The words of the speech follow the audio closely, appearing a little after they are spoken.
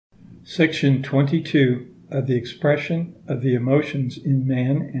Section 22 of the Expression of the Emotions in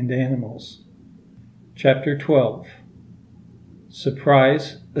Man and Animals. Chapter 12.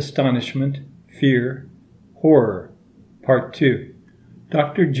 Surprise, Astonishment, Fear, Horror, Part 2.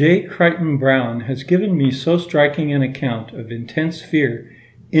 Dr. J. Crichton-Browne has given me so striking an account of intense fear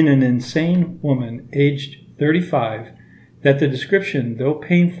in an insane woman aged 35 that the description, though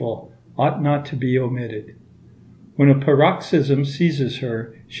painful, ought not to be omitted. When a paroxysm seizes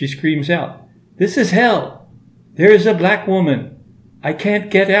her, she screams out, "This is hell! There is a black woman! I can't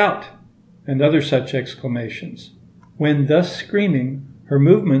get out!" and other such exclamations. When thus screaming, her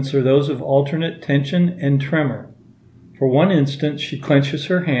movements are those of alternate tension and tremor. For one instant she clenches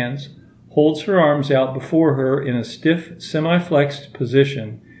her hands, holds her arms out before her in a stiff, semi-flexed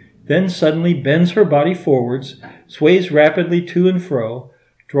position, then suddenly bends her body forwards, sways rapidly to and fro,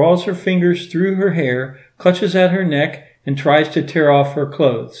 draws her fingers through her hair, clutches at her neck, and tries to tear off her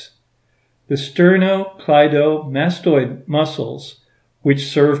clothes. The sternocleidomastoid muscles, which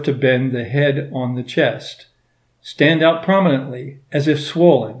serve to bend the head on the chest, stand out prominently, as if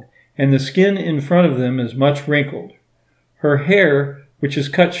swollen, and the skin in front of them is much wrinkled. Her hair, which is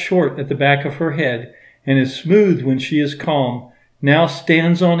cut short at the back of her head, and is smooth when she is calm, now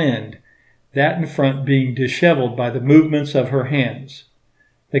stands on end, that in front being disheveled by the movements of her hands.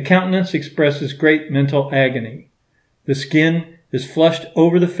 The countenance expresses great mental agony. The skin is flushed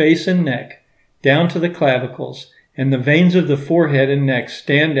over the face and neck, down to the clavicles, and the veins of the forehead and neck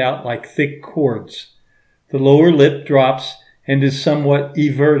stand out like thick cords. The lower lip drops and is somewhat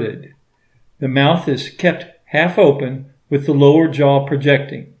everted. The mouth is kept half open, with the lower jaw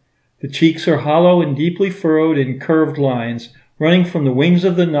projecting. The cheeks are hollow and deeply furrowed in curved lines, running from the wings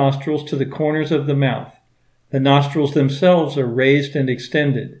of the nostrils to the corners of the mouth. The nostrils themselves are raised and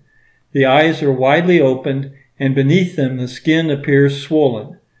extended. The eyes are widely opened, and beneath them the skin appears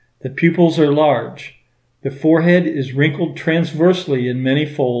swollen. The pupils are large. The forehead is wrinkled transversely in many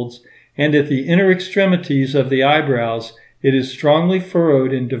folds, and at the inner extremities of the eyebrows it is strongly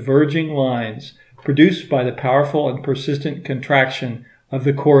furrowed in diverging lines, produced by the powerful and persistent contraction of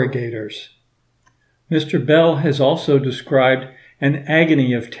the corrugators. Mr. Bell has also described an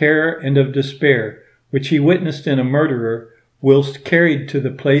agony of terror and of despair, which he witnessed in a murderer whilst carried to the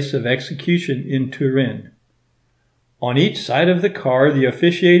place of execution in Turin. On each side of the car the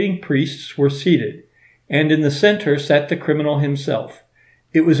officiating priests were seated, and in the center sat the criminal himself.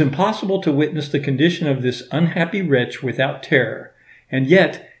 It was impossible to witness the condition of this unhappy wretch without terror, and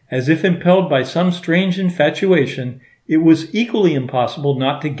yet, as if impelled by some strange infatuation, it was equally impossible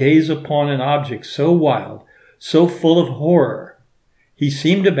not to gaze upon an object so wild, so full of horror. He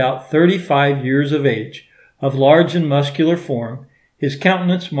seemed about 35 years of age, of large and muscular form, his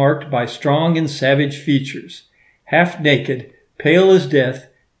countenance marked by strong and savage features, half naked, pale as death,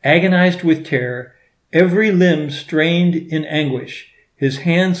 agonized with terror, every limb strained in anguish, his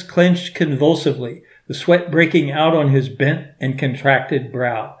hands clenched convulsively, the sweat breaking out on his bent and contracted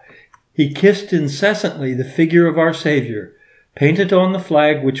brow. He kissed incessantly the figure of our Savior, painted on the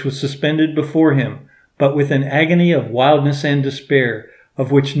flag which was suspended before him, but with an agony of wildness and despair, of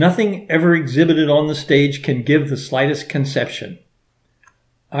which nothing ever exhibited on the stage can give the slightest conception.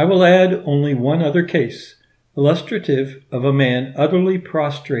 I will add only one other case, illustrative of a man utterly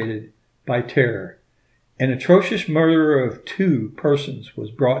prostrated by terror. An atrocious murderer of 2 persons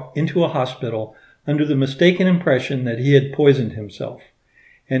was brought into a hospital under the mistaken impression that he had poisoned himself,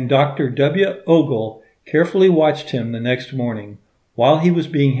 and Dr. W. Ogle carefully watched him the next morning, while he was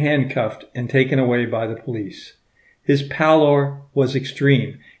being handcuffed and taken away by the police. His pallor was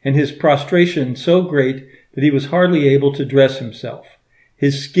extreme, and his prostration so great that he was hardly able to dress himself.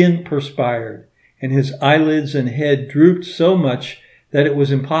 His skin perspired, and his eyelids and head drooped so much that it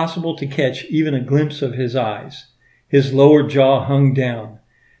was impossible to catch even a glimpse of his eyes. His lower jaw hung down.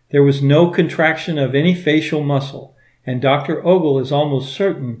 There was no contraction of any facial muscle, and Dr. Ogle is almost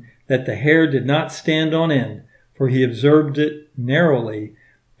certain that the hair did not stand on end, for he observed it narrowly,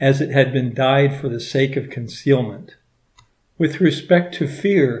 as it had been dyed for the sake of concealment. With respect to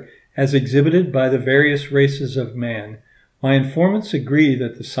fear, as exhibited by the various races of man, my informants agree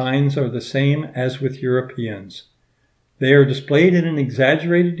that the signs are the same as with Europeans. They are displayed in an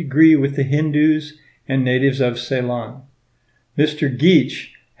exaggerated degree with the Hindus and natives of Ceylon. Mr.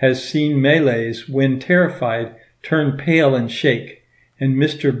 Geach has seen Malays, when terrified, turn pale and shake, and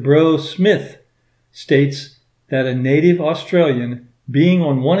Mr. Bro Smith states that a native Australian, being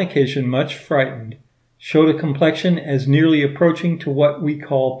on one occasion much frightened, showed a complexion as nearly approaching to what we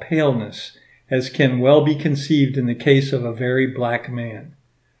call paleness as can well be conceived in the case of a very black man.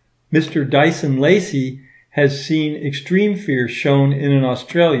 Mr. Dyson Lacey has seen extreme fear shown in an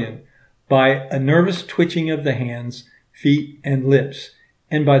Australian, by a nervous twitching of the hands, feet, and lips,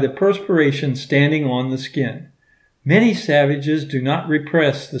 and by the perspiration standing on the skin. Many savages do not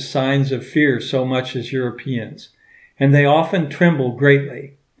repress the signs of fear so much as Europeans, and they often tremble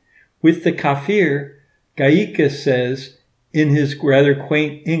greatly. With the Kafir, Gaika says, in his rather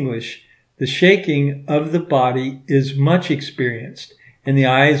quaint English, the shaking of the body is much experienced, and the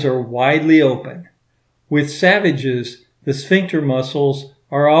eyes are widely open. With savages, the sphincter muscles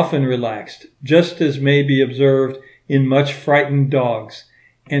are often relaxed, just as may be observed in much frightened dogs,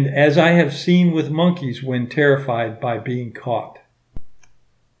 and as I have seen with monkeys when terrified by being caught.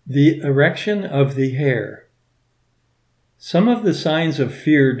 The erection of the hair. Some of the signs of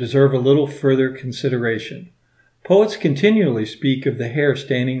fear deserve a little further consideration. Poets continually speak of the hair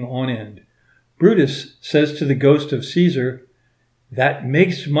standing on end. Brutus says to the ghost of Caesar, "That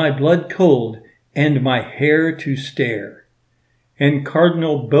makes my blood cold, and my hair to stare." And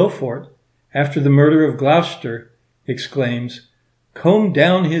Cardinal Beaufort, after the murder of Gloucester, exclaims, "Comb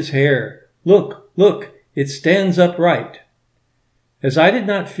down his hair. Look, look, it stands upright." As I did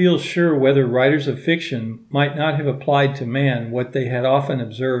not feel sure whether writers of fiction might not have applied to man what they had often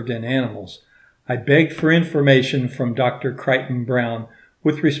observed in animals, I begged for information from Dr. Crichton-Browne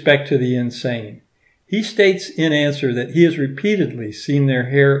with respect to the insane. He states in answer that he has repeatedly seen their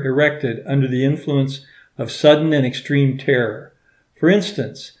hair erected under the influence of sudden and extreme terror. For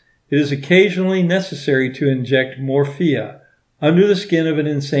instance, it is occasionally necessary to inject morphia under the skin of an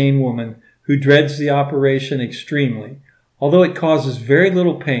insane woman who dreads the operation extremely, although it causes very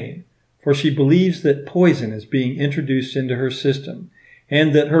little pain, for she believes that poison is being introduced into her system,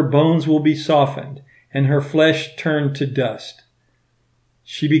 and that her bones will be softened and her flesh turned to dust.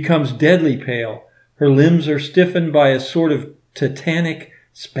 She becomes deadly pale, her limbs are stiffened by a sort of tetanic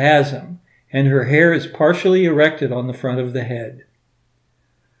spasm, and her hair is partially erected on the front of the head.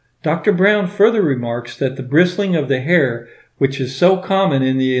 Dr. Browne further remarks that the bristling of the hair, which is so common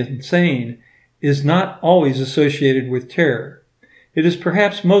in the insane, is not always associated with terror. It is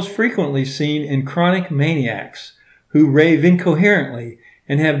perhaps most frequently seen in chronic maniacs who rave incoherently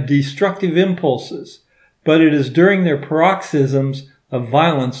and have destructive impulses, but it is during their paroxysms of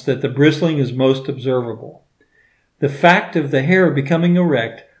violence that the bristling is most observable. The fact of the hair becoming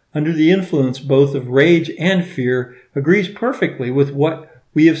erect under the influence both of rage and fear agrees perfectly with what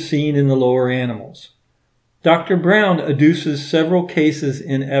we have seen in the lower animals. Dr. Browne adduces several cases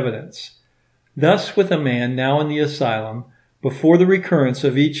in evidence. Thus, with a man now in the asylum, before the recurrence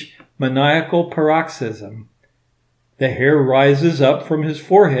of each maniacal paroxysm, the hair rises up from his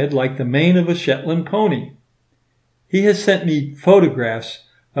forehead like the mane of a Shetland pony. He has sent me photographs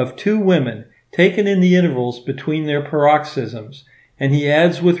of 2 women taken in the intervals between their paroxysms, and he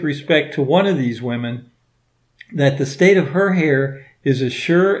adds with respect to one of these women that the state of her hair is a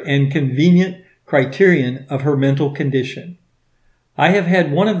sure and convenient criterion of her mental condition. I have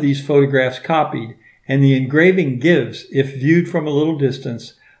had one of these photographs copied, and the engraving gives, if viewed from a little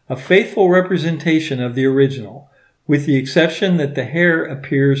distance, a faithful representation of the original, with the exception that the hair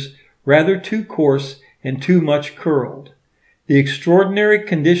appears rather too coarse and too much curled. The extraordinary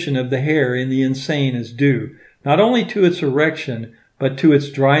condition of the hair in the insane is due not only to its erection, but to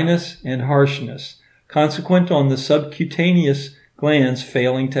its dryness and harshness, consequent on the subcutaneous glands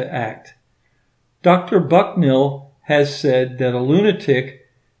failing to act. Dr. Bucknell has said that a lunatic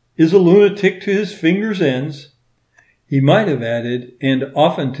is a lunatic to his fingers' ends. He might have added, and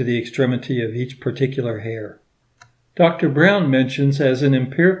often to the extremity of each particular hair. Dr. Browne mentions as an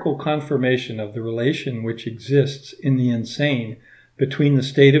empirical confirmation of the relation which exists in the insane between the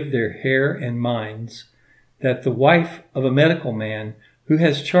state of their hair and minds, that the wife of a medical man who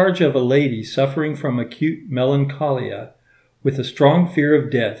has charge of a lady suffering from acute melancholia, with a strong fear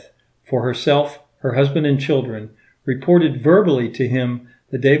of death for herself, her husband, and children, reported verbally to him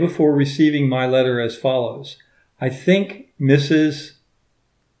the day before receiving my letter as follows: "I think Mrs.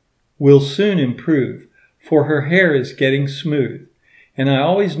 will soon improve, for her hair is getting smooth, and I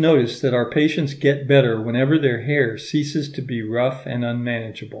always notice that our patients get better whenever their hair ceases to be rough and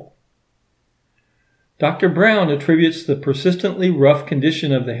unmanageable." Dr. Browne attributes the persistently rough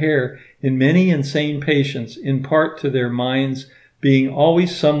condition of the hair in many insane patients in part to their minds being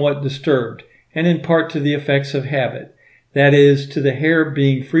always somewhat disturbed, and in part to the effects of habit, that is, to the hair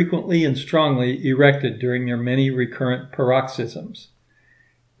being frequently and strongly erected during their many recurrent paroxysms.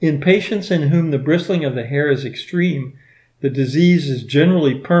 In patients in whom the bristling of the hair is extreme, the disease is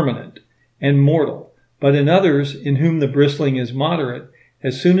generally permanent and mortal, but in others in whom the bristling is moderate,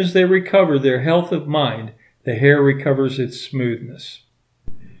 as soon as they recover their health of mind, the hair recovers its smoothness.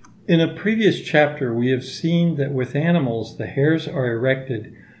 In a previous chapter, we have seen that with animals the hairs are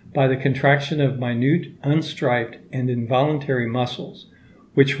erected by the contraction of minute, unstriped, and involuntary muscles,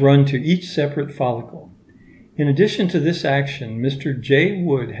 which run to each separate follicle. In addition to this action, Mr. J.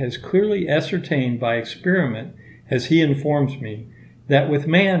 Wood has clearly ascertained by experiment, as he informs me, that with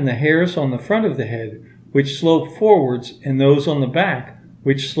man the hairs on the front of the head, which slope forwards, and those on the back,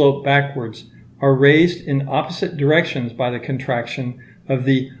 which slope backwards, are raised in opposite directions by the contraction of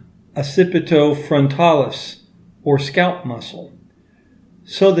the occipitofrontalis, or scalp muscle,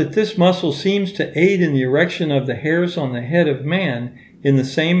 so that this muscle seems to aid in the erection of the hairs on the head of man in the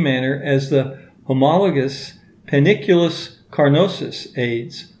same manner as the homologous peniculus carnosus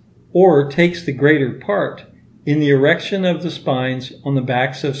aids, or takes the greater part, in the erection of the spines on the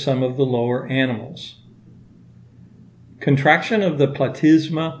backs of some of the lower animals. Contraction of the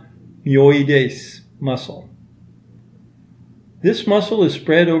platysma myoides muscle. This muscle is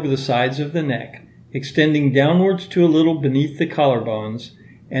spread over the sides of the neck, extending downwards to a little beneath the collarbones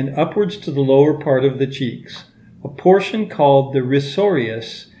and upwards to the lower part of the cheeks. A portion called the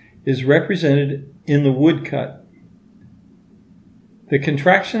risorius is represented in the woodcut. The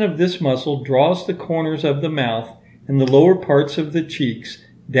contraction of this muscle draws the corners of the mouth and the lower parts of the cheeks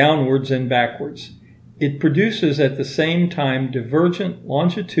downwards and backwards. It produces at the same time divergent,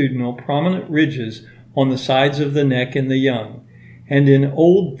 longitudinal, prominent ridges on the sides of the neck in the young, and in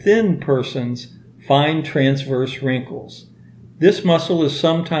old, thin persons, fine transverse wrinkles. This muscle is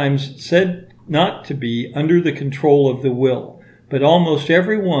sometimes said not to be under the control of the will, but almost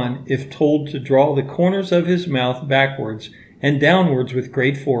every one, if told to draw the corners of his mouth backwards and downwards with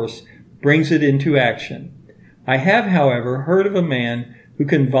great force, brings it into action. I have, however, heard of a man who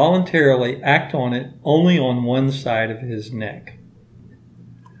can voluntarily act on it only on one side of his neck.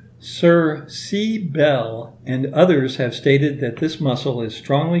 Sir C. Bell and others have stated that this muscle is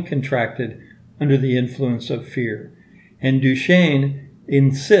strongly contracted under the influence of fear, and Duchenne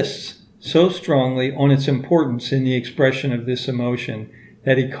insists so strongly on its importance in the expression of this emotion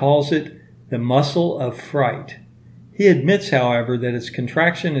that he calls it the muscle of fright. He admits, however, that its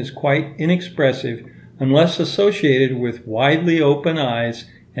contraction is quite inexpressive unless associated with widely open eyes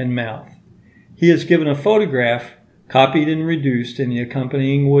and mouth. He has given a photograph, copied and reduced in the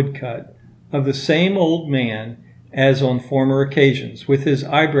accompanying woodcut, of the same old man as on former occasions, with his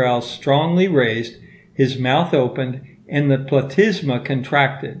eyebrows strongly raised, his mouth opened, and the platysma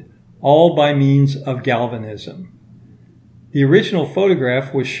contracted, all by means of galvanism. The original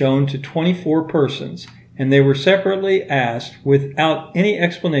photograph was shown to 24 persons, and they were separately asked, without any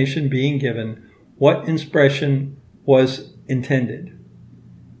explanation being given, what expression was intended.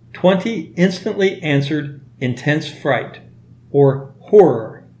 20 instantly answered intense fright, or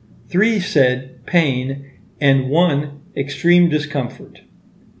horror. 3 said pain, and 1 extreme discomfort.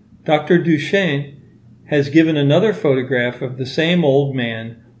 Dr. Duchenne has given another photograph of the same old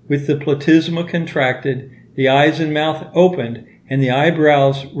man with the platysma contracted, the eyes and mouth opened, and the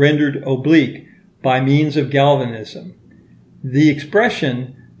eyebrows rendered oblique by means of galvanism. The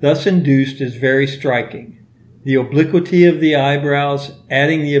expression thus induced is very striking, the obliquity of the eyebrows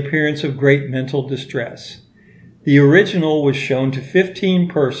adding the appearance of great mental distress. The original was shown to 15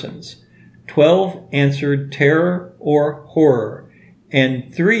 persons. 12 answered terror or horror,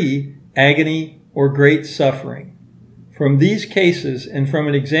 and 3 agony or great suffering. From these cases and from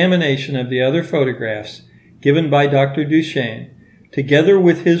an examination of the other photographs given by Dr. Duchenne, together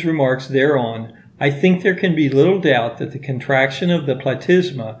with his remarks thereon, I think there can be little doubt that the contraction of the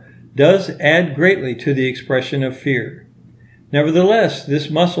platysma does add greatly to the expression of fear. Nevertheless, this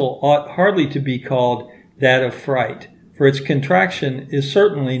muscle ought hardly to be called that of fright, for its contraction is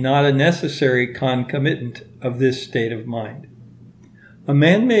certainly not a necessary concomitant of this state of mind. A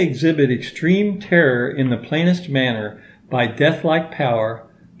man may exhibit extreme terror in the plainest manner by death-like pallor,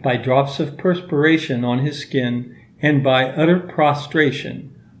 by drops of perspiration on his skin, and by utter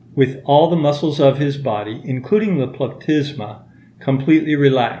prostration, with all the muscles of his body, including the platysma, completely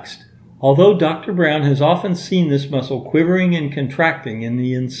relaxed. Although Dr. Browne has often seen this muscle quivering and contracting in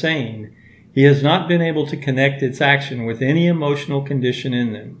the insane, he has not been able to connect its action with any emotional condition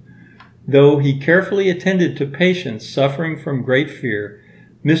in them. Though he carefully attended to patients suffering from great fear,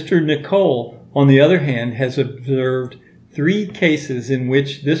 Mr. Nicole, on the other hand, has observed 3 cases in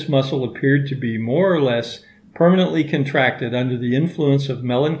which this muscle appeared to be more or less permanently contracted under the influence of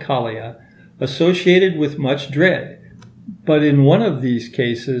melancholia associated with much dread, but in one of these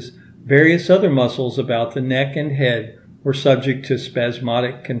cases various other muscles about the neck and head were subject to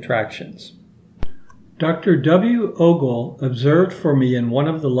spasmodic contractions. Dr. W. Ogle observed for me in one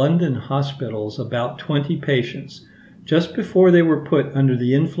of the London hospitals about 20 patients, just before they were put under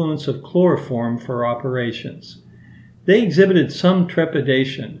the influence of chloroform for operations. They exhibited some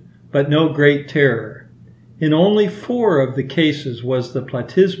trepidation, but no great terror. In only 4 of the cases was the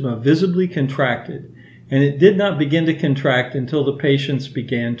platysma visibly contracted, and it did not begin to contract until the patients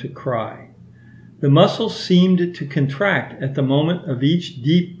began to cry. The muscles seemed to contract at the moment of each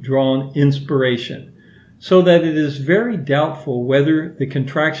deep-drawn inspiration, so that it is very doubtful whether the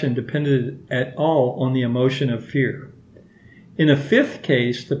contraction depended at all on the emotion of fear. In a 5th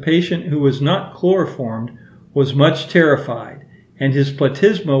case, the patient who was not chloroformed was much terrified, and his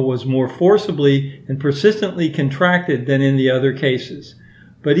platysma was more forcibly and persistently contracted than in the other cases.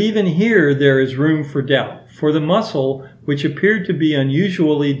 But even here there is room for doubt, for the muscle, which appeared to be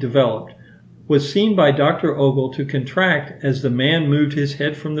unusually developed, was seen by Dr. Ogle to contract as the man moved his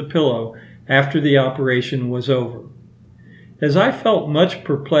head from the pillow after the operation was over. As I felt much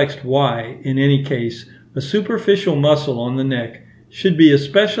perplexed why, in any case, a superficial muscle on the neck should be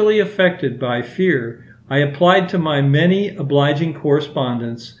especially affected by fear, I applied to my many obliging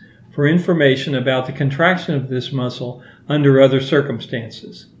correspondents for information about the contraction of this muscle under other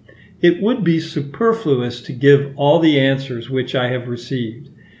circumstances. It would be superfluous to give all the answers which I have received.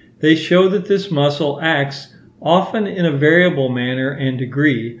 They show that this muscle acts often in a variable manner and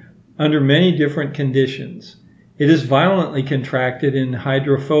degree under many different conditions. It is violently contracted in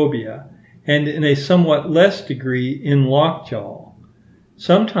hydrophobia and in a somewhat less degree in lockjaw,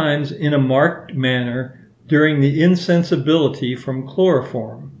 sometimes in a marked manner during the insensibility from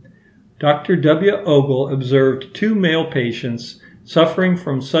chloroform. Dr. W. Ogle observed 2 male patients suffering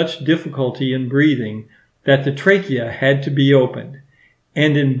from such difficulty in breathing that the trachea had to be opened,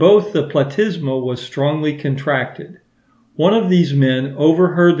 and in both the platysma was strongly contracted. One of these men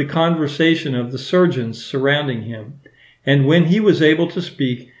overheard the conversation of the surgeons surrounding him, and when he was able to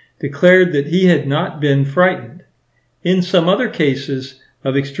speak, declared that he had not been frightened. In some other cases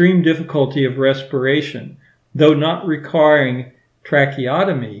of extreme difficulty of respiration, though not requiring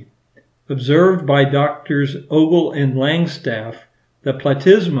tracheotomy, observed by Doctors Ogle and Langstaff, the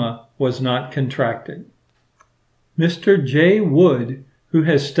platysma was not contracted. Mr. J. Wood, who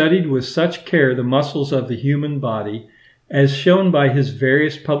has studied with such care the muscles of the human body, as shown by his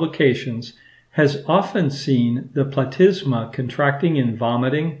various publications, has often seen the platysma contracting in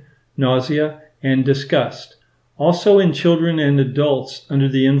vomiting, nausea, and disgust, also in children and adults under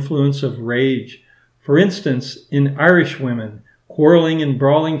the influence of rage, for instance, in Irish women quarreling and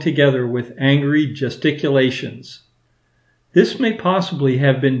brawling together with angry gesticulations. This may possibly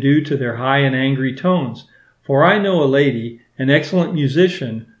have been due to their high and angry tones, for I know a lady, an excellent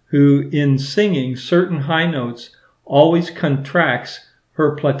musician, who, in singing certain high notes, always contracts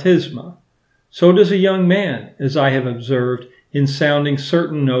her platysma. So does a young man, as I have observed, in sounding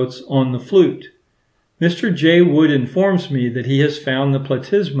certain notes on the flute. Mr. J. Wood informs me that he has found the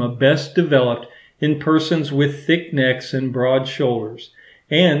platysma best developed in persons with thick necks and broad shoulders,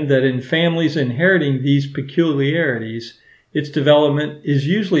 and that in families inheriting these peculiarities, its development is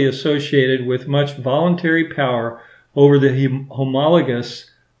usually associated with much voluntary power over the homologous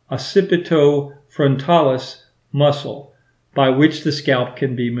occipito-frontalis muscle, by which the scalp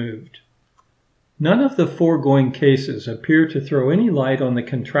can be moved. None of the foregoing cases appear to throw any light on the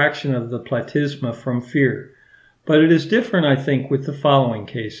contraction of the platysma from fear, but it is different, I think, with the following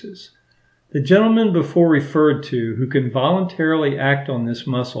cases. The gentleman before referred to, who can voluntarily act on this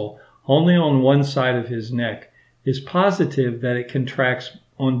muscle only on one side of his neck, is positive that it contracts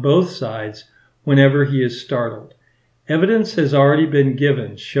on both sides whenever he is startled. Evidence has already been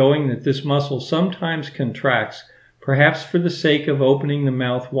given showing that this muscle sometimes contracts, perhaps for the sake of opening the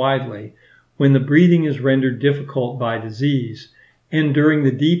mouth widely, when the breathing is rendered difficult by disease, and during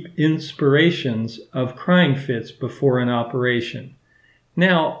the deep inspirations of crying fits before an operation.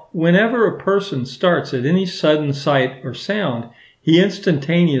 Now, whenever a person starts at any sudden sight or sound, he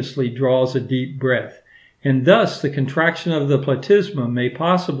instantaneously draws a deep breath, and thus the contraction of the platysma may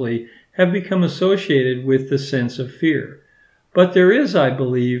possibly have become associated with the sense of fear. But there is, I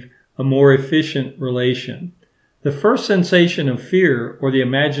believe, a more efficient relation. The first sensation of fear, or the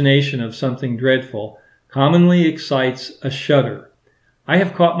imagination of something dreadful, commonly excites a shudder. I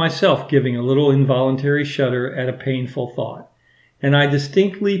have caught myself giving a little involuntary shudder at a painful thought, and I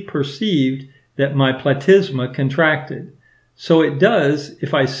distinctly perceived that my platysma contracted. So it does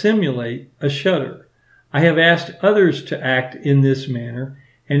if I simulate a shudder. I have asked others to act in this manner,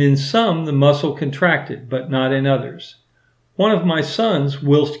 and in some the muscle contracted, but not in others. One of my sons,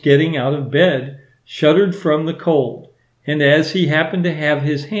 whilst getting out of bed, shuddered from the cold, and as he happened to have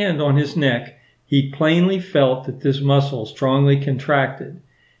his hand on his neck, he plainly felt that this muscle strongly contracted.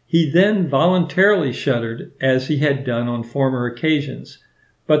 He then voluntarily shuddered, as he had done on former occasions,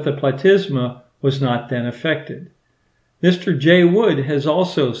 but the platysma was not then affected. Mr. J. Wood has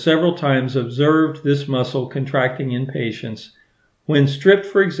also several times observed this muscle contracting in patients when stripped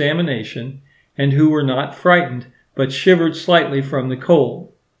for examination and who were not frightened but shivered slightly from the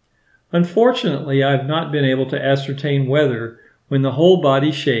cold. Unfortunately, I have not been able to ascertain whether, when the whole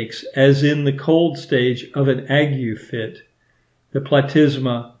body shakes, as in the cold stage of an ague fit, the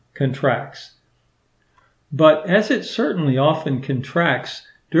platysma contracts. But as it certainly often contracts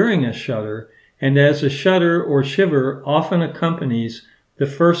during a shudder, and as a shudder or shiver often accompanies the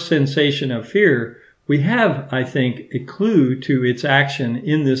first sensation of fear, we have, I think, a clue to its action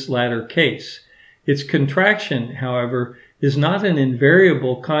in this latter case. Its contraction, however, is not an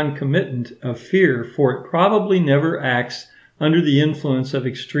invariable concomitant of fear, for it probably never acts under the influence of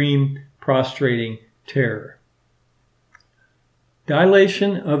extreme prostrating terror.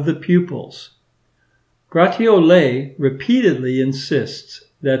 Dilation of the pupils. Gratiolet repeatedly insists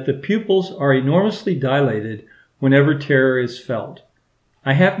that the pupils are enormously dilated whenever terror is felt.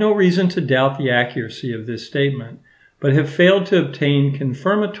 I have no reason to doubt the accuracy of this statement, but have failed to obtain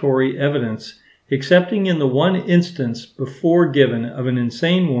confirmatory evidence excepting in the one instance before given of an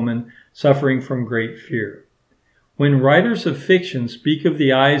insane woman suffering from great fear. When writers of fiction speak of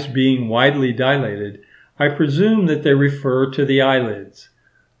the eyes being widely dilated, I presume that they refer to the eyelids.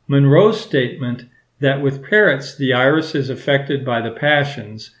 Monroe's statement that with parrots the iris is affected by the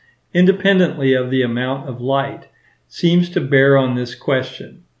passions, independently of the amount of light, seems to bear on this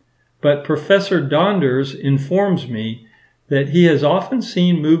question. But Professor Donders informs me that he has often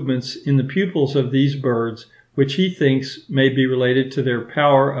seen movements in the pupils of these birds which he thinks may be related to their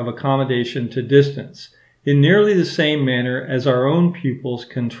power of accommodation to distance, in nearly the same manner as our own pupils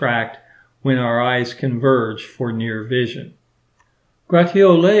contract when our eyes converge for near vision.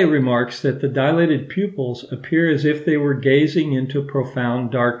 Gratiolet remarks that the dilated pupils appear as if they were gazing into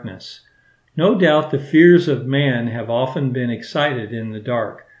profound darkness. No doubt the fears of man have often been excited in the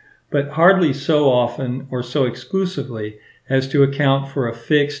dark, but hardly so often or so exclusively as to account for a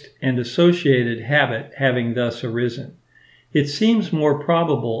fixed and associated habit having thus arisen. It seems more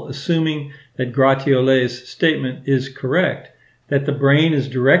probable, assuming that Gratiolet's statement is correct, that the brain is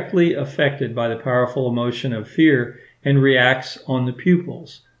directly affected by the powerful emotion of fear and reacts on the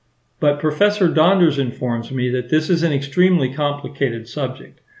pupils. But Professor Donders informs me that this is an extremely complicated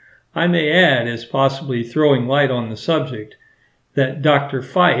subject. I may add, as possibly throwing light on the subject, that Dr.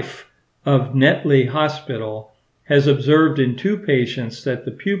 Fife of Netley Hospital has observed in 2 patients that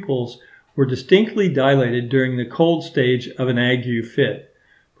the pupils were distinctly dilated during the cold stage of an ague fit.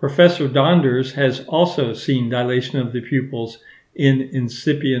 Professor Donders has also seen dilation of the pupils in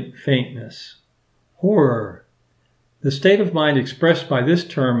incipient faintness. Horror. The state of mind expressed by this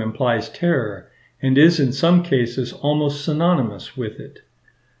term implies terror, and is in some cases almost synonymous with it.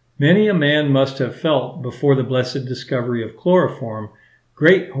 Many a man must have felt, before the blessed discovery of chloroform,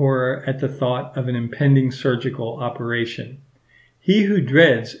 great horror at the thought of an impending surgical operation. He who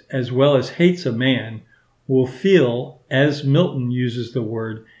dreads as well as hates a man will feel, as Milton uses the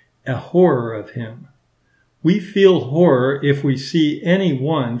word, a horror of him. We feel horror if we see any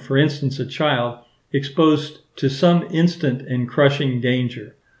one, for instance a child, exposed to some instant and crushing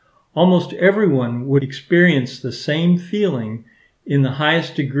danger. Almost everyone would experience the same feeling in the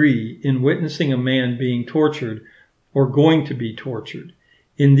highest degree in witnessing a man being tortured or going to be tortured.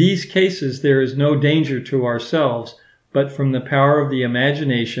 In these cases there is no danger to ourselves, but from the power of the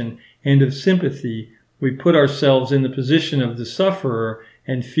imagination and of sympathy we put ourselves in the position of the sufferer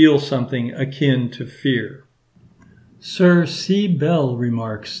and feel something akin to fear. Sir C. Bell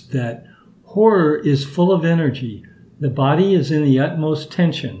remarks that horror is full of energy. The body is in the utmost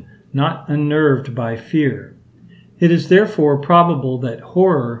tension, not unnerved by fear. It is therefore probable that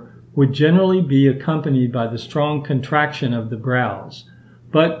horror would generally be accompanied by the strong contraction of the brows.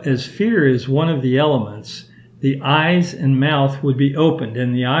 But as fear is one of the elements, the eyes and mouth would be opened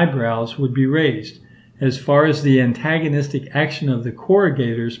and the eyebrows would be raised, as far as the antagonistic action of the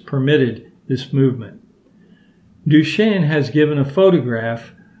corrugators permitted this movement. Duchenne has given a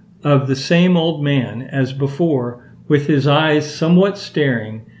photograph of the same old man as before, with his eyes somewhat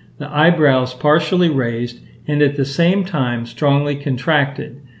staring, the eyebrows partially raised and at the same time strongly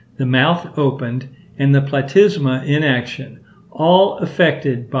contracted, the mouth opened, and the platysma in action, all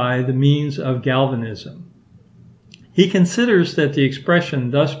affected by the means of galvanism. He considers that the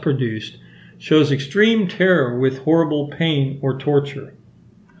expression thus produced shows extreme terror with horrible pain or torture.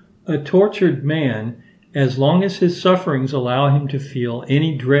 A tortured man, as long as his sufferings allow him to feel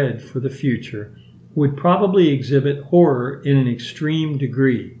any dread for the future, would probably exhibit horror in an extreme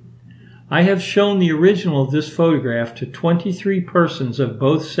degree. I have shown the original of this photograph to 23 persons of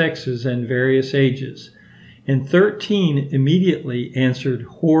both sexes and various ages. and 13 immediately answered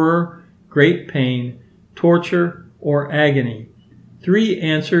horror, great pain, torture, or agony. 3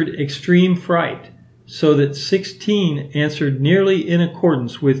 answered extreme fright, so that 16 answered nearly in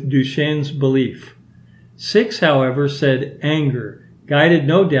accordance with Duchenne's belief. 6, however, said anger, guided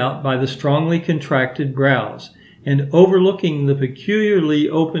no doubt by the strongly contracted brows, and overlooking the peculiarly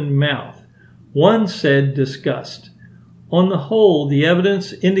opened mouth. 1 said disgust. On the whole, the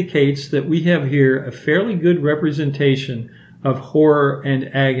evidence indicates that we have here a fairly good representation of horror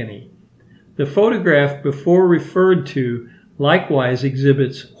and agony. The photograph before referred to likewise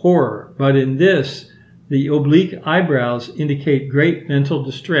exhibits horror, but in this, the oblique eyebrows indicate great mental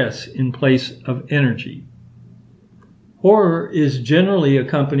distress in place of energy. Horror is generally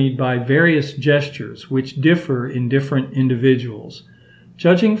accompanied by various gestures which differ in different individuals.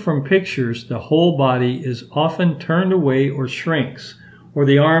 Judging from pictures, the whole body is often turned away or shrinks, or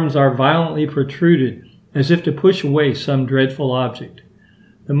the arms are violently protruded as if to push away some dreadful object.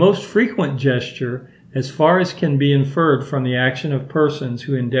 The most frequent gesture, as far as can be inferred from the action of persons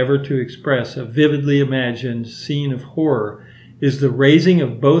who endeavor to express a vividly imagined scene of horror, is the raising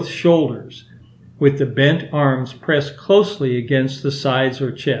of both shoulders, with the bent arms pressed closely against the sides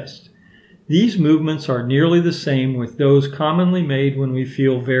or chest. These movements are nearly the same with those commonly made when we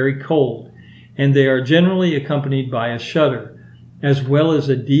feel very cold, and they are generally accompanied by a shudder, as well as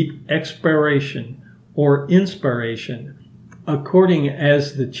a deep expiration or inspiration, according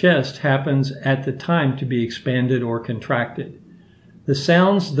as the chest happens at the time to be expanded or contracted. The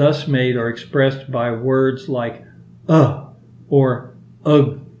sounds thus made are expressed by words like or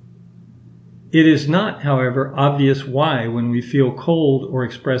ugh. It is not, however, obvious why, when we feel cold or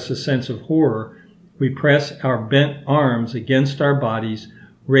express a sense of horror, we press our bent arms against our bodies,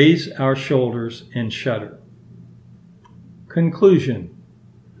 raise our shoulders, and shudder. Conclusion.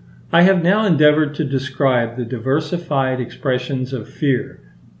 I have now endeavored to describe the diversified expressions of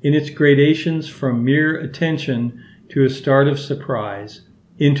fear, in its gradations from mere attention to a start of surprise,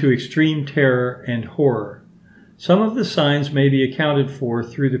 into extreme terror and horror. Some of the signs may be accounted for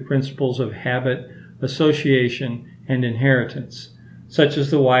through the principles of habit, association, and inheritance, such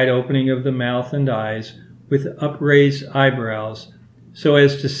as the wide opening of the mouth and eyes, with upraised eyebrows, so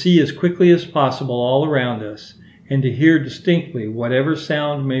as to see as quickly as possible all around us, and to hear distinctly whatever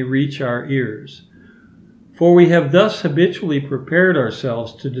sound may reach our ears. For we have thus habitually prepared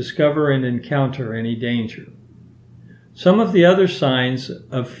ourselves to discover and encounter any danger. Some of the other signs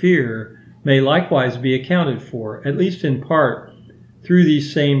of fear may likewise be accounted for, at least in part, through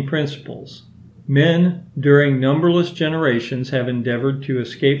these same principles. Men, during numberless generations, have endeavored to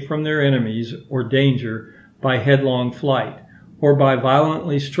escape from their enemies or danger by headlong flight, or by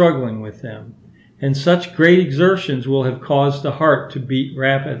violently struggling with them, and such great exertions will have caused the heart to beat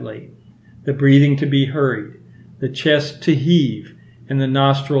rapidly, the breathing to be hurried, the chest to heave, and the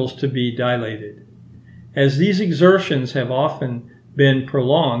nostrils to be dilated. As these exertions have often been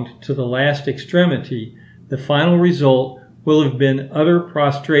prolonged to the last extremity, the final result will have been utter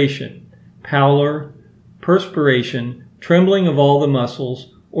prostration, pallor, perspiration, trembling of all the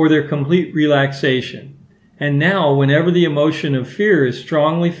muscles, or their complete relaxation. And now, whenever the emotion of fear is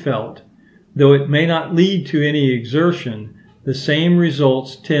strongly felt, though it may not lead to any exertion, the same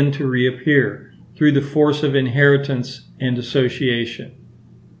results tend to reappear through the force of inheritance and association.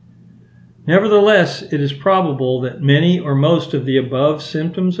 Nevertheless, it is probable that many or most of the above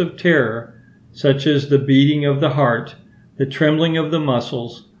symptoms of terror, such as the beating of the heart, the trembling of the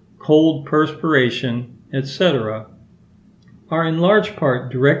muscles, cold perspiration, etc., are in large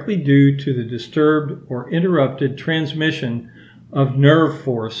part directly due to the disturbed or interrupted transmission of nerve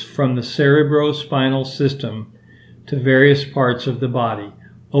force from the cerebrospinal system to various parts of the body,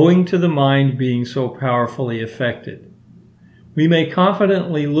 owing to the mind being so powerfully affected. We may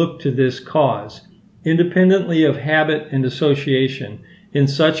confidently look to this cause, independently of habit and association, in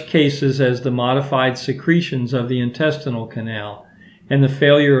such cases as the modified secretions of the intestinal canal and the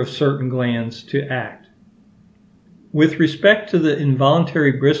failure of certain glands to act. With respect to the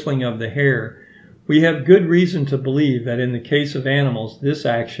involuntary bristling of the hair, we have good reason to believe that in the case of animals this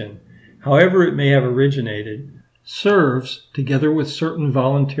action, however it may have originated, serves, together with certain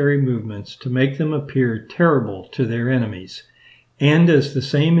voluntary movements, to make them appear terrible to their enemies. And as the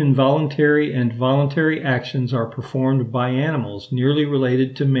same involuntary and voluntary actions are performed by animals nearly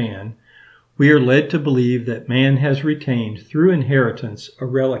related to man, we are led to believe that man has retained through inheritance a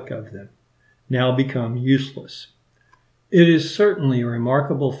relic of them, now become useless. It is certainly a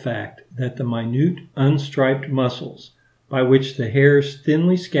remarkable fact that the minute unstriped muscles, by which the hairs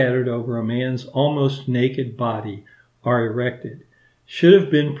thinly scattered over a man's almost naked body are erected, should have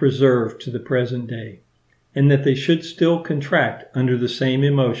been preserved to the present day. and that they should still contract under the same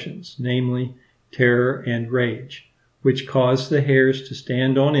emotions, namely terror and rage, which cause the hairs to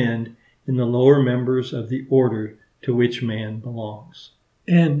stand on end in the lower members of the order to which man belongs.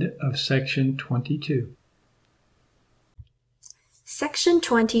 End of section 22. Section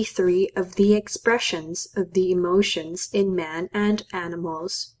 23 of the Expressions of the Emotions in Man and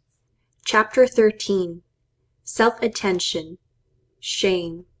Animals. Chapter 13. Self-attention,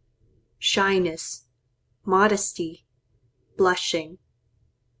 shame, shyness, modesty, blushing.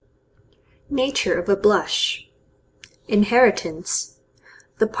 Nature of a blush. Inheritance.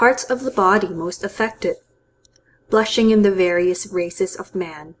 The parts of the body most affected. Blushing in the various races of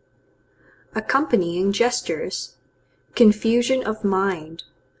man. Accompanying gestures. Confusion of mind.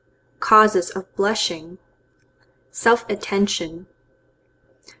 Causes of blushing. Self-attention.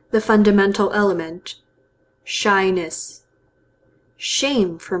 The fundamental element. Shyness.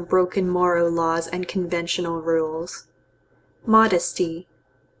 Shame from broken moral laws and conventional rules. Modesty.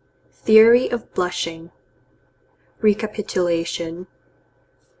 Theory of blushing. Recapitulation.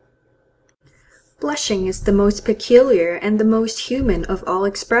 Blushing is the most peculiar and the most human of all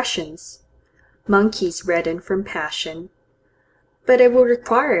expressions. Monkeys redden from passion. But it would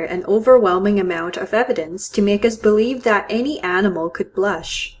require an overwhelming amount of evidence to make us believe that any animal could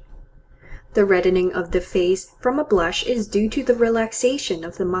blush. The reddening of the face from a blush is due to the relaxation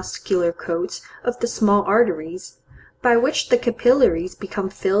of the muscular coats of the small arteries, by which the capillaries become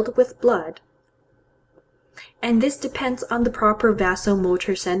filled with blood. And this depends on the proper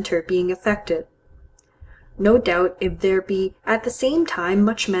vasomotor center being affected. No doubt if there be at the same time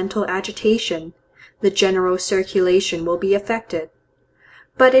much mental agitation, the general circulation will be affected.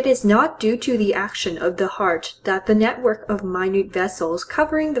 But it is not due to the action of the heart that the network of minute vessels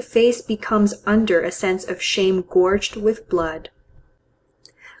covering the face becomes under a sense of shame gorged with blood.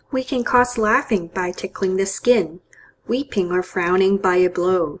 We can cause laughing by tickling the skin, weeping or frowning by a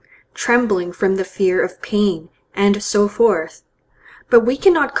blow, trembling from the fear of pain, and so forth. But we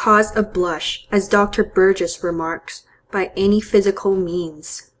cannot cause a blush, as Dr. Burgess remarks, by any physical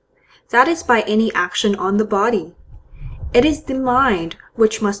means. That is, by any action on the body. It is the mind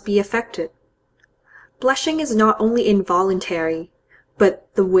which must be affected. Blushing is not only involuntary, but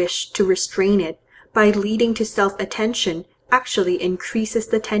the wish to restrain it by leading to self-attention actually increases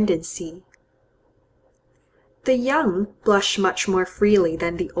the tendency. The young blush much more freely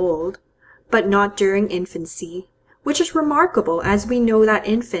than the old, but not during infancy, which is remarkable as we know that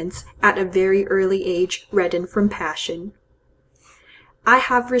infants at a very early age redden from passion. I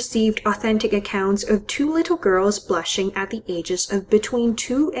have received authentic accounts of 2 little girls blushing at the ages of between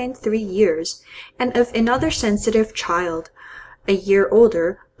 2 and 3 years, and of another sensitive child, a year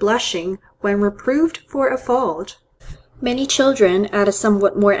older, blushing when reproved for a fault. Many children at a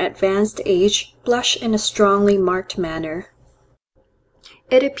somewhat more advanced age blush in a strongly marked manner.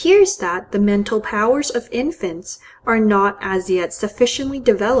 It appears that the mental powers of infants are not as yet sufficiently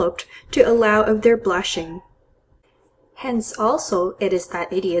developed to allow of their blushing. Hence also it is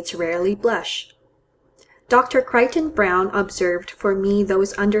that idiots rarely blush. Dr. Crichton-Browne observed for me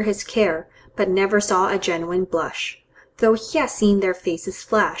those under his care, but never saw a genuine blush, though he has seen their faces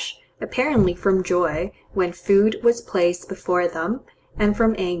flash, apparently from joy, when food was placed before them, and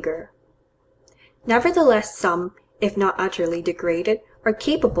from anger. Nevertheless some, if not utterly degraded, are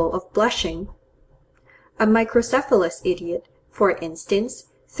capable of blushing. A microcephalous idiot, for instance,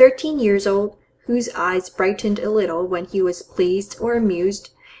 13 years old, whose eyes brightened a little when he was pleased or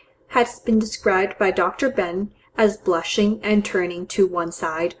amused, has been described by Dr. Ben as blushing and turning to one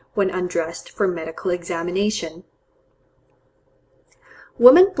side when undressed for medical examination.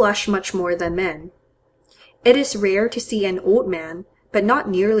 Women blush much more than men. It is rare to see an old man, but not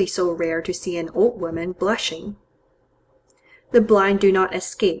nearly so rare to see an old woman blushing. The blind do not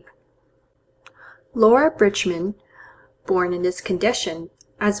escape. Laura Bridgman, born in this condition,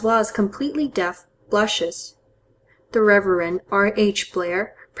 as well as completely deaf, blushes. The Reverend R. H.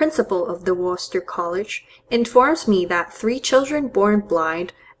 Blair, principal of the Worcester College, informs me that 3 children born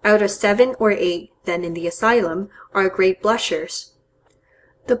blind out of 7 or 8 then in the asylum are great blushers.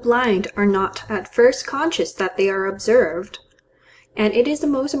 The blind are not at first conscious that they are observed, and it is the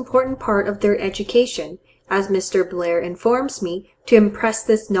most important part of their education, as Mr. Blair informs me, to impress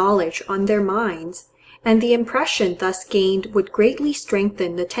this knowledge on their minds, and the impression thus gained would greatly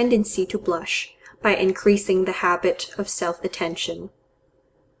strengthen the tendency to blush by increasing the habit of self-attention.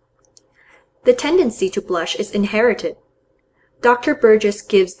 The tendency to blush is inherited. Dr. Burgess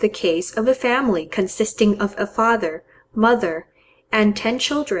gives the case of a family consisting of a father, mother, and 10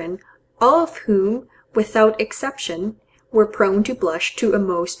 children, all of whom, without exception, were prone to blush to a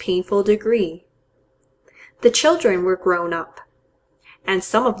most painful degree. The children were grown up, and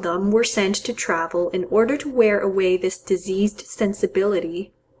some of them were sent to travel in order to wear away this diseased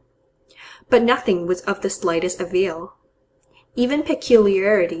sensibility. But nothing was of the slightest avail. Even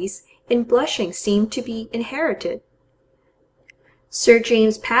peculiarities in blushing seemed to be inherited. Sir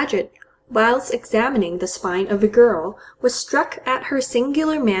James Paget, whilst examining the spine of a girl, was struck at her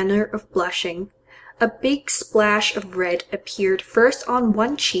singular manner of blushing. A big splash of red appeared first on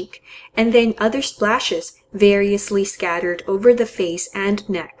one cheek, and then other splashes variously scattered over the face and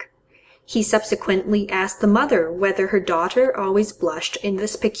neck. He subsequently asked the mother whether her daughter always blushed in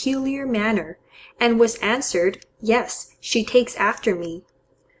this peculiar manner, and was answered, "Yes, she takes after me."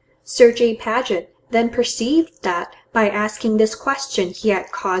 Sir J. Paget then perceived that by asking this question he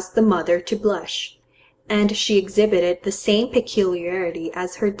had caused the mother to blush, and she exhibited the same peculiarity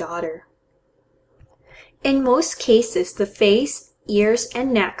as her daughter. In most cases the face, ears,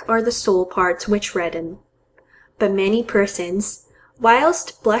 and neck are the sole parts which redden. But many persons,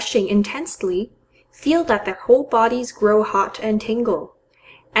 whilst blushing intensely, feel that their whole bodies grow hot and tingle,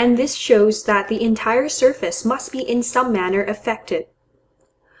 and this shows that the entire surface must be in some manner affected.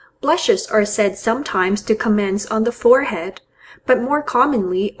 Blushes are said sometimes to commence on the forehead, but more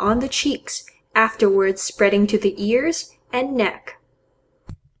commonly on the cheeks, afterwards spreading to the ears and neck.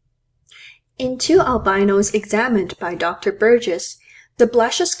 In 2 albinos examined by Dr. Burgess, the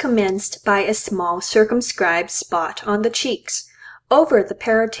blushes commenced by a small circumscribed spot on the cheeks, over the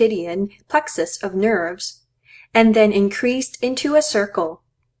parotidian plexus of nerves, and then increased into a circle.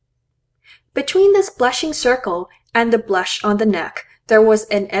 Between this blushing circle and the blush on the neck there was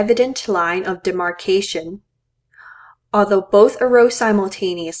an evident line of demarcation, although both arose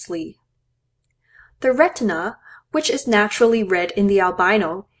simultaneously. The retina, which is naturally red in the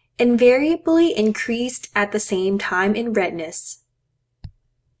albino, invariably increased at the same time in redness.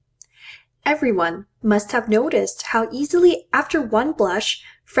 Everyone must have noticed how easily after one blush,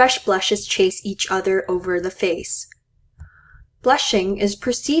 fresh blushes chase each other over the face. Blushing is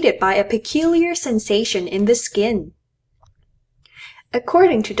preceded by a peculiar sensation in the skin.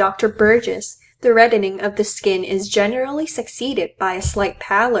 According to Dr. Burgess, the reddening of the skin is generally succeeded by a slight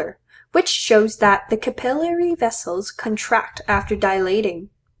pallor, which shows that the capillary vessels contract after dilating.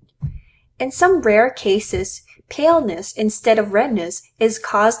 In some rare cases, paleness instead of redness is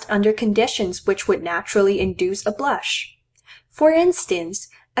caused under conditions which would naturally induce a blush. For instance,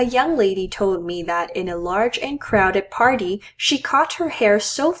 a young lady told me that in a large and crowded party she caught her hair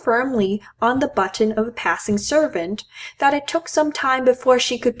so firmly on the button of a passing servant that it took some time before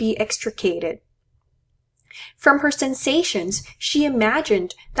she could be extricated. From her sensations, she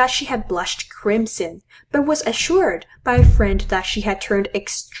imagined that she had blushed crimson, but was assured by a friend that she had turned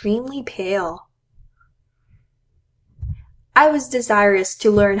extremely pale. I was desirous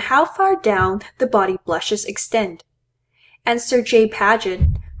to learn how far down the body blushes extend, and Sir J. Paget,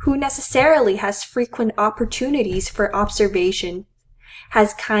 who necessarily has frequent opportunities for observation,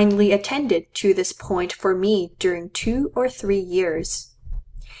 has kindly attended to this point for me during 2 or 3 years.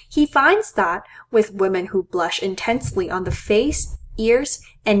 He finds that, with women who blush intensely on the face, ears,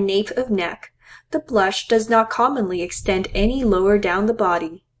 and nape of neck, the blush does not commonly extend any lower down the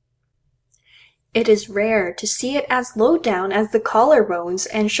body. It is rare to see it as low down as the collarbones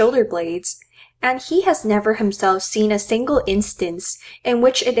and shoulder blades, and he has never himself seen a single instance in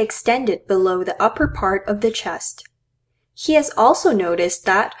which it extended below the upper part of the chest. He has also noticed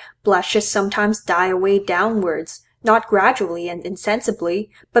that blushes sometimes die away downwards, not gradually and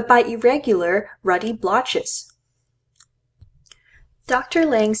insensibly, but by irregular, ruddy blotches. Dr.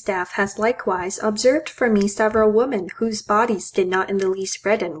 Langstaff has likewise observed for me several women whose bodies did not in the least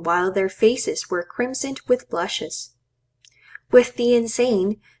redden while their faces were crimsoned with blushes. With the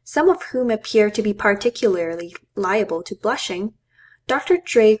insane, some of whom appear to be particularly liable to blushing, Dr.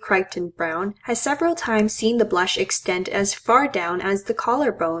 J. Crichton-Browne has several times seen the blush extend as far down as the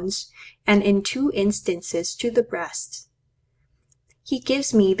collarbones, and in 2 instances to the breast. He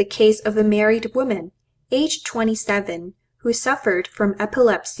gives me the case of a married woman, aged 27, who suffered from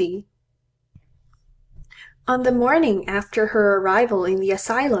epilepsy. On the morning after her arrival in the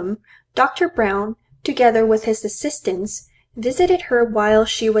asylum, Dr. Browne, together with his assistants, visited her while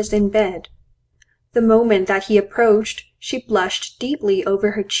she was in bed. The moment that he approached, she blushed deeply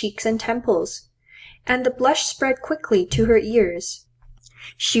over her cheeks and temples, and the blush spread quickly to her ears.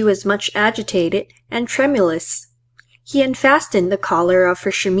 She was much agitated and tremulous. He unfastened the collar of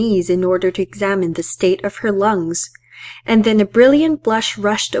her chemise in order to examine the state of her lungs, and then a brilliant blush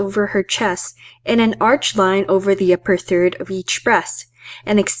rushed over her chest in an arched line over the upper third of each breast,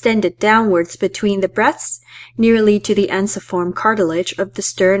 and extended downwards between the breasts nearly to the ensiform cartilage of the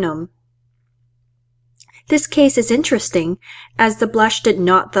sternum. This case is interesting, as the blush did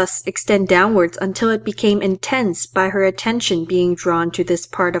not thus extend downwards until it became intense by her attention being drawn to this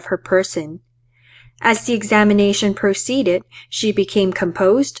part of her person. As the examination proceeded, she became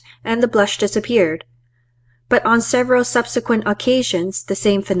composed, and the blush disappeared. But on several subsequent occasions the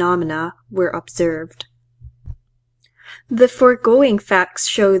same phenomena were observed. The foregoing facts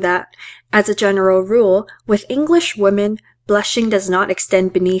show that, as a general rule, with English women, blushing does not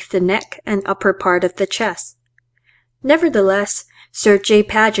extend beneath the neck and upper part of the chest. Nevertheless, Sir J.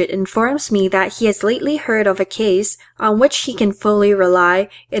 Paget informs me that he has lately heard of a case on which he can fully rely,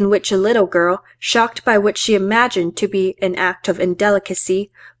 in which a little girl, shocked by what she imagined to be an act of indelicacy,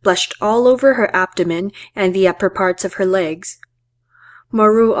 blushed all over her abdomen and the upper parts of her legs.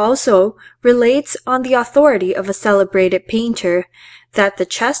 Moreau also relates, on the authority of a celebrated painter, that the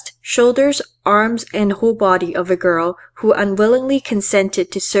chest, shoulders, arms, and whole body of a girl who unwillingly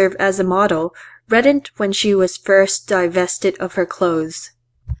consented to serve as a model reddened when she was first divested of her clothes.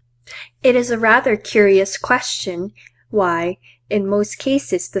 It is a rather curious question why, in most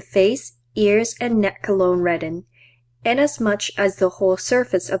cases, the face, ears, and neck alone redden, inasmuch as the whole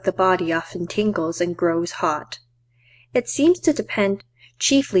surface of the body often tingles and grows hot. It seems to depend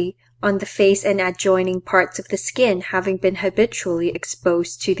chiefly on the face and adjoining parts of the skin having been habitually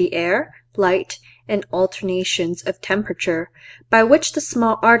exposed to the air, light, and alternations of temperature, by which the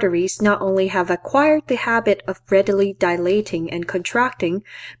small arteries not only have acquired the habit of readily dilating and contracting,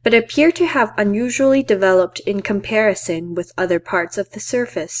 but appear to have unusually developed in comparison with other parts of the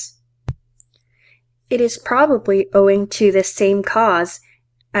surface. It is probably owing to this same cause,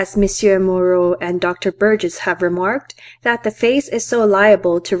 as M. Moreau and Dr. Burgess have remarked, that the face is so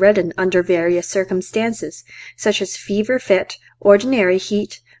liable to redden under various circumstances, such as fever fit, ordinary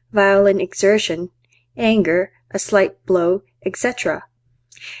heat, violent exertion, anger, a slight blow, etc.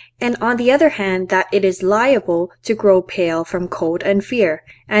 And on the other hand, that it is liable to grow pale from cold and fear,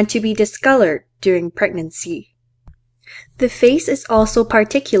 and to be discolored during pregnancy. The face is also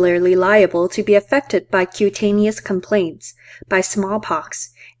particularly liable to be affected by cutaneous complaints, by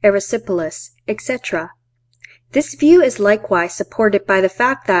smallpox, erysipelas, etc. This view is likewise supported by the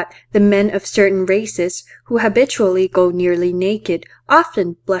fact that the men of certain races who habitually go nearly naked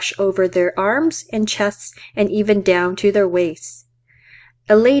often blush over their arms and chests and even down to their waists.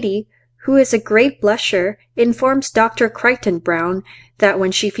 A lady who is a great blusher informs Dr. Crichton-Browne that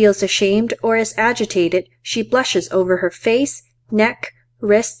when she feels ashamed or is agitated, she blushes over her face, neck,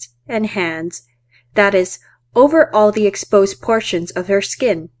 wrists, and hands, that is, over all the exposed portions of her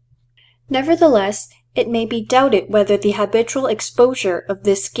skin. Nevertheless, it may be doubted whether the habitual exposure of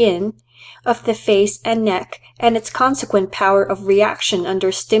the skin, of the face and neck, and its consequent power of reaction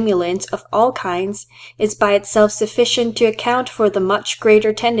under stimulants of all kinds, is by itself sufficient to account for the much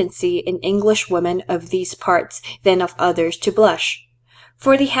greater tendency in English women of these parts than of others to blush.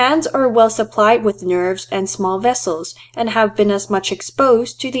 For the hands are well supplied with nerves and small vessels, and have been as much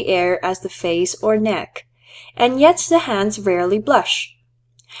exposed to the air as the face or neck, and yet the hands rarely blush.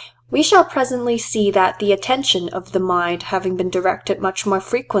 We shall presently see that the attention of the mind having been directed much more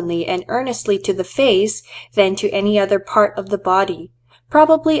frequently and earnestly to the face than to any other part of the body,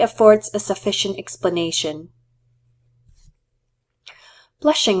 probably affords a sufficient explanation.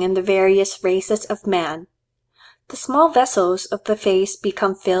 Blushing in the various races of man. The small vessels of the face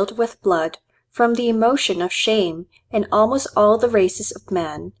become filled with blood from the emotion of shame in almost all the races of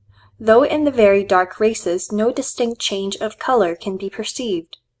man, though in the very dark races no distinct change of color can be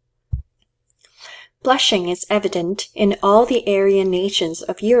perceived. Blushing is evident in all the Aryan nations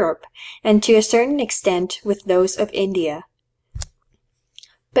of Europe, and to a certain extent with those of India.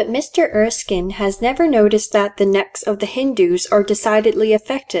 But Mr. Erskine has never noticed that the necks of the Hindus are decidedly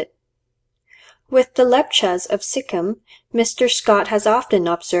affected. With the Lepchas of Sikkim, Mr. Scott has often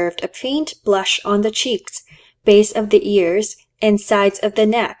observed a faint blush on the cheeks, base of the ears, and sides of the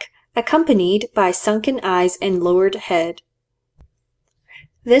neck, accompanied by sunken eyes and lowered head.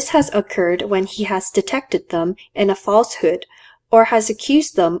 This has occurred when he has detected them in a falsehood, or has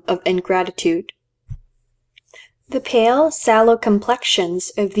accused them of ingratitude. The pale, sallow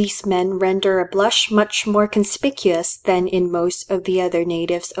complexions of these men render a blush much more conspicuous than in most of the other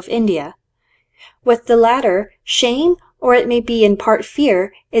natives of India. With the latter, shame, or it may be in part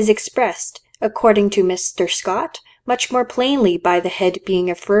fear, is expressed, according to Mr. Scott, much more plainly by the head being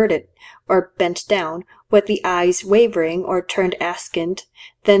averted, or bent down, with the eyes wavering or turned askant,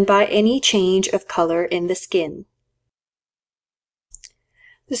 than by any change of color in the skin.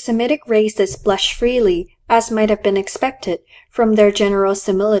 The Semitic races blush freely, as might have been expected, from their general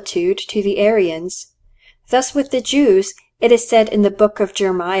similitude to the Aryans. Thus with the Jews, it is said in the book of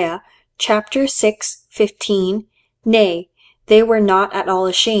Jeremiah, Chapter 6:15. Nay, they were not at all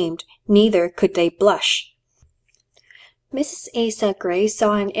ashamed, neither could they blush. Mrs. Asa Gray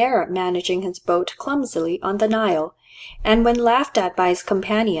saw an Arab managing his boat clumsily on the Nile, and when laughed at by his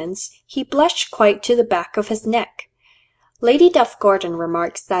companions, he blushed quite to the back of his neck. Lady Duff Gordon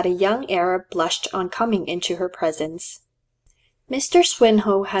remarks that a young Arab blushed on coming into her presence. Mr.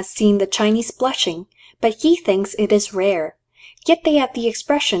 Swinhoe has seen the Chinese blushing, but he thinks it is rare. Yet they have the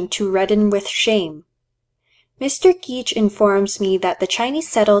expression to redden with shame. Mr. Geach informs me that the Chinese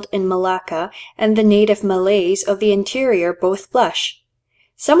settled in Malacca and the native Malays of the interior both blush.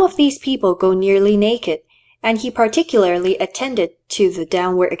 Some of these people go nearly naked, and he particularly attended to the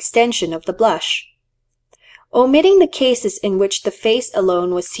downward extension of the blush. Omitting the cases in which the face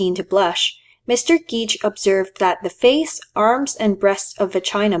alone was seen to blush, Mr. Geach observed that the face, arms, and breasts of a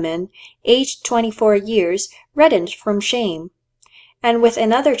Chinaman, aged 24 years, reddened from shame. And with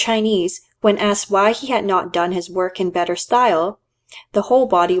another Chinese, when asked why he had not done his work in better style, the whole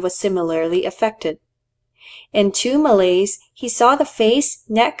body was similarly affected. In 2 Malays, he saw the face,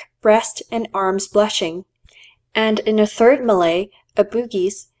 neck, breast, and arms blushing, and in a 3rd Malay, a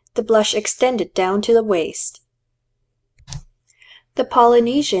Bugis, the blush extended down to the waist. The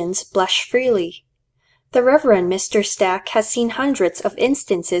Polynesians blush freely. The Reverend Mr. Stack has seen hundreds of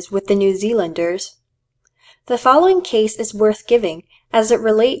instances with the New Zealanders. The following case is worth giving, as it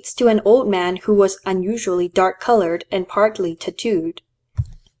relates to an old man who was unusually dark-colored and partly tattooed.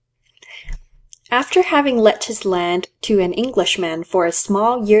 After having let his land to an Englishman for a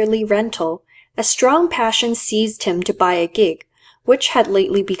small yearly rental, a strong passion seized him to buy a gig, which had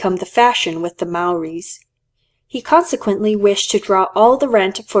lately become the fashion with the Maoris. He consequently wished to draw all the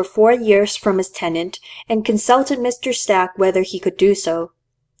rent for 4 years from his tenant, and consulted Mr. Stack whether he could do so.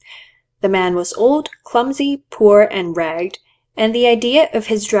 The man was old, clumsy, poor, and ragged, and the idea of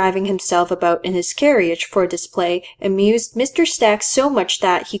his driving himself about in his carriage for display amused Mr. Stack so much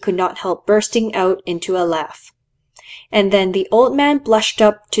that he could not help bursting out into a laugh. And then the old man blushed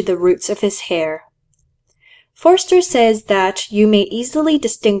up to the roots of his hair. Forster says that you may easily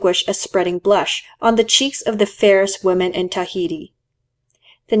distinguish a spreading blush on the cheeks of the fairest women in Tahiti.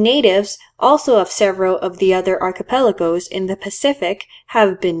 The natives, also of several of the other archipelagos in the Pacific,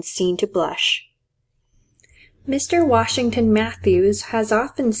 have been seen to blush. Mr. Washington Matthews has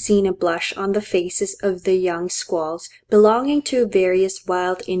often seen a blush on the faces of the young squaws belonging to various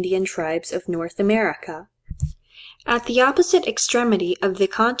wild Indian tribes of North America. At the opposite extremity of the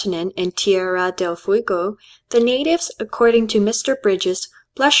continent in Tierra del Fuego, the natives, according to Mr. Bridges,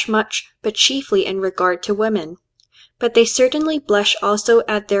 blush much, but chiefly in regard to women. But they certainly blush also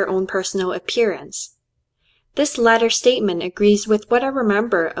at their own personal appearance. This latter statement agrees with what I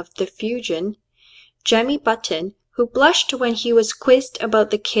remember of the Fuegian, Jemmy Button, who blushed when he was quizzed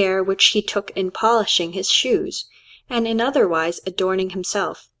about the care which he took in polishing his shoes, and in otherwise adorning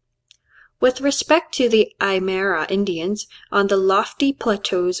himself. With respect to the Aymara Indians on the lofty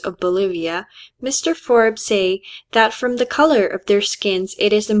plateaus of Bolivia, Mr. Forbes say that from the color of their skins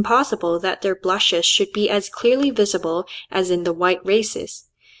it is impossible that their blushes should be as clearly visible as in the white races.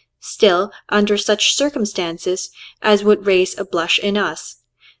 Still, under such circumstances as would raise a blush in us,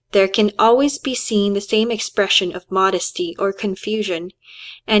 there can always be seen the same expression of modesty or confusion,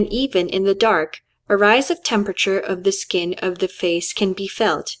 and even in the dark, a rise of temperature of the skin of the face can be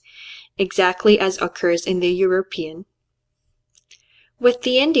felt, exactly as occurs in the European. With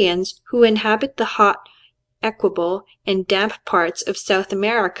the Indians, who inhabit the hot, equable, and damp parts of South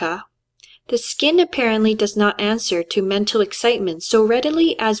America, the skin apparently does not answer to mental excitement so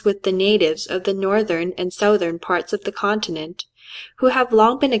readily as with the natives of the northern and southern parts of the continent, who have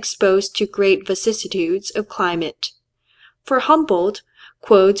long been exposed to great vicissitudes of climate. For Humboldt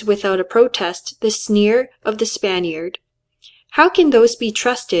quotes without a protest the sneer of the Spaniard, "How can those be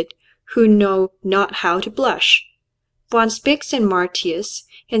trusted who know not how to blush?" Von Spix and Martius,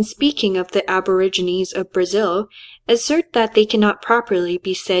 in speaking of the aborigines of Brazil, assert that they cannot properly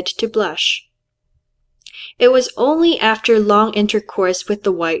be said to blush. It was only after long intercourse with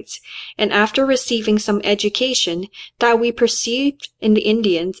the whites, and after receiving some education, that we perceived in the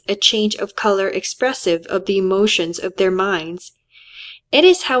Indians a change of color expressive of the emotions of their minds. It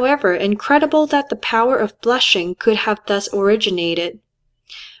is, however, incredible that the power of blushing could have thus originated.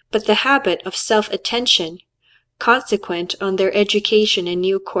 But the habit of self-attention, consequent on their education and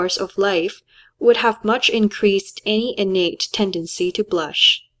new course of life, would have much increased any innate tendency to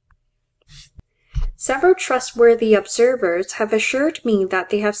blush. Several trustworthy observers have assured me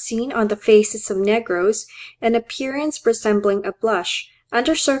that they have seen on the faces of Negroes an appearance resembling a blush,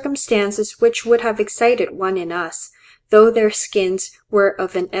 under circumstances which would have excited one in us, though their skins were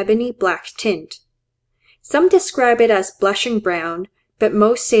of an ebony black tint. Some describe it as blushing brown, but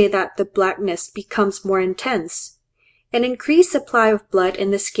most say that the blackness becomes more intense. An increased supply of blood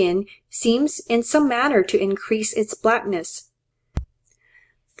in the skin seems in some manner to increase its blackness.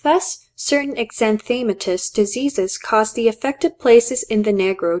 Thus, certain exanthematous diseases cause the affected places in the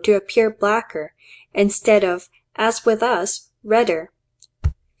negro to appear blacker, instead of, as with us, redder.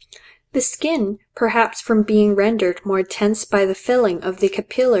 The skin, perhaps from being rendered more tense by the filling of the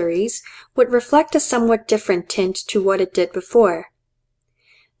capillaries, would reflect a somewhat different tint to what it did before.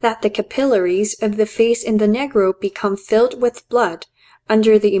 That the capillaries of the face in the negro become filled with blood,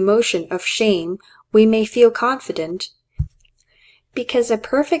 under the emotion of shame, we may feel confident, because a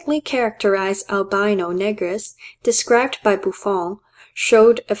perfectly characterized albino negress, described by Buffon,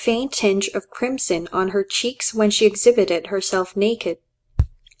 showed a faint tinge of crimson on her cheeks when she exhibited herself naked.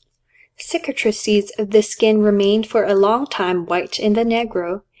 Cicatrices of the skin remained for a long time white in the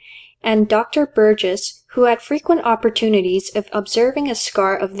negro, and Dr. Burgess, who had frequent opportunities of observing a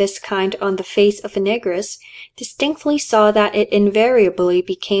scar of this kind on the face of a negress, distinctly saw that it invariably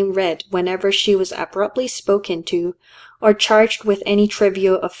became red whenever she was abruptly spoken to, or charged with any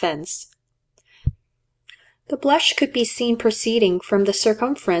trivial offense. The blush could be seen proceeding from the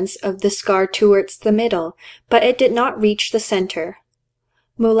circumference of the scar towards the middle, but it did not reach the center.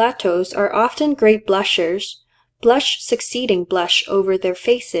 Mulattoes are often great blushers, blush succeeding blush over their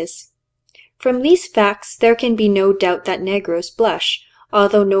faces. From these facts there can be no doubt that negroes blush,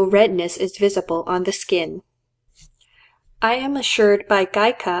 although no redness is visible on the skin. I am assured by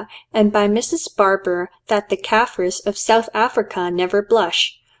Gaika and by Mrs. Barber that the Kaffirs of South Africa never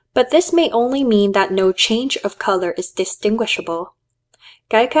blush, but this may only mean that no change of color is distinguishable.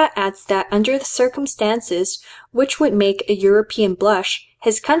 Gaika adds that under the circumstances which would make a European blush,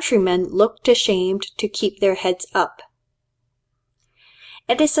 his countrymen looked ashamed to keep their heads up.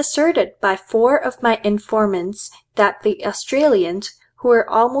 It is asserted by 4 of my informants that the Australians, who are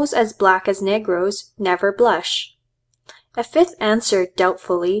almost as black as negroes, never blush. A 5th answered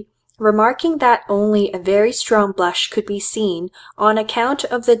doubtfully, remarking that only a very strong blush could be seen on account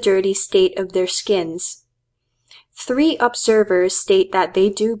of the dirty state of their skins. 3 observers state that they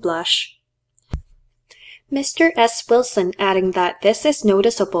do blush. Mr. S. Wilson adding that this is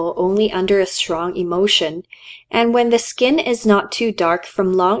noticeable only under a strong emotion, and when the skin is not too dark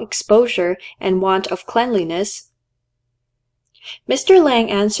from long exposure and want of cleanliness. Mr. Lang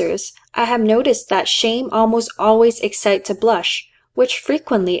answers, I have noticed that shame almost always excites a blush, which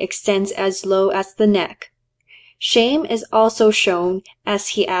frequently extends as low as the neck. Shame is also shown, as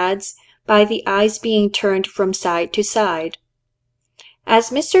he adds, by the eyes being turned from side to side.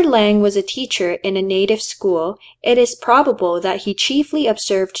 As Mr. Lang was a teacher in a native school, it is probable that he chiefly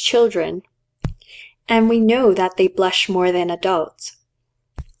observed children, and we know that they blush more than adults.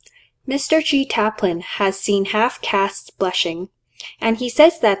 Mr. G. Taplin has seen half-castes blushing, and he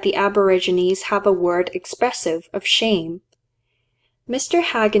says that the Aborigines have a word expressive of shame. Mr.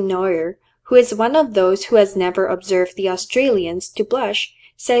 Hagen-Neuer, who is one of those who has never observed the Australians to blush,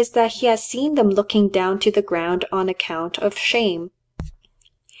 says that he has seen them looking down to the ground on account of shame.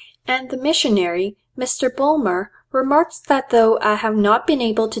 And the missionary, Mr. Bulmer, remarks that though I have not been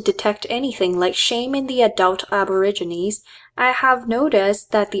able to detect anything like shame in the adult Aborigines, I have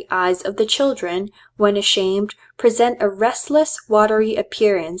noticed that the eyes of the children, when ashamed, present a restless, watery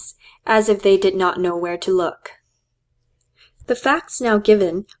appearance, as if they did not know where to look. The facts now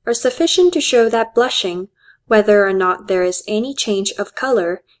given are sufficient to show that blushing, whether or not there is any change of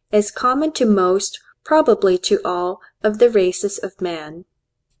color, is common to most, probably to all, of the races of man.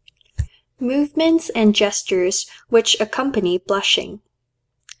 Movements and gestures which accompany blushing.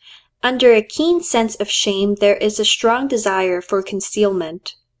 Under a keen sense of shame there is a strong desire for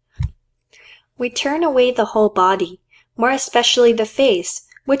concealment. We turn away the whole body, more especially the face,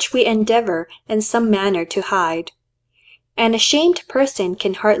 which we endeavor in some manner to hide. An ashamed person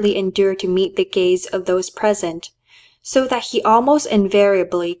can hardly endure to meet the gaze of those present, so that he almost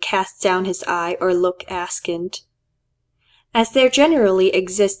invariably casts down his eye or look askant. As there generally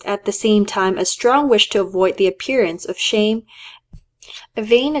exists at the same time a strong wish to avoid the appearance of shame, a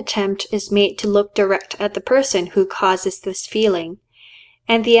vain attempt is made to look direct at the person who causes this feeling,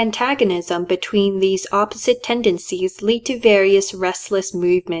 and the antagonism between these opposite tendencies lead to various restless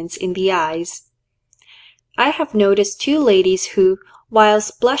movements in the eyes. I have noticed 2 ladies who,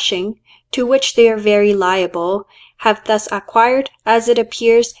 whilst blushing, to which they are very liable, have thus acquired, as it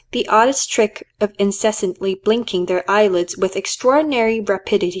appears, the oddest trick of incessantly blinking their eyelids with extraordinary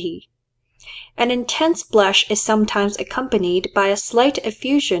rapidity. An intense blush is sometimes accompanied by a slight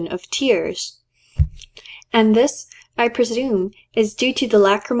effusion of tears, and this, I presume, is due to the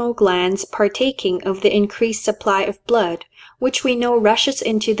lacrimal glands partaking of the increased supply of blood, which we know rushes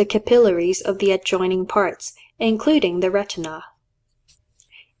into the capillaries of the adjoining parts, including the retina.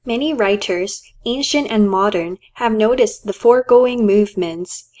 Many writers, ancient and modern, have noticed the foregoing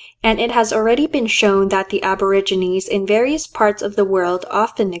movements, and it has already been shown that the aborigines in various parts of the world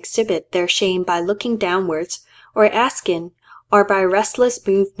often exhibit their shame by looking downwards, or asking, or by restless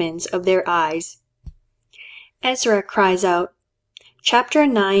movements of their eyes. Ezra cries out, Chapter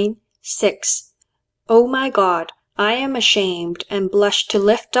 9, 6, O my God, I am ashamed, and blush to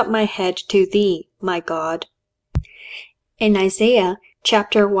lift up my head to thee, my God. In Isaiah,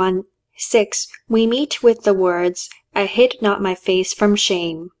 Chapter 1, 6, we meet with the words, I hid not my face from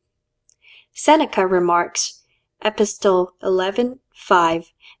shame. Seneca remarks, Epistle 11,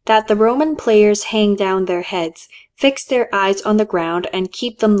 5, that the Roman players hang down their heads, fix their eyes on the ground, and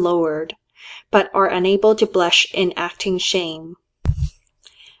keep them lowered, but are unable to blush in acting shame.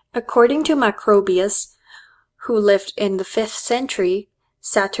 According to Macrobius, who lived in the 5th century,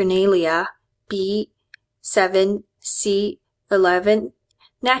 Saturnalia, B. 7, C. 11,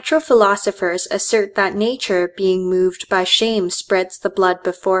 natural philosophers assert that nature, being moved by shame, spreads the blood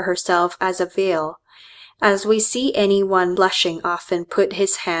before herself as a veil, as we see any one blushing often put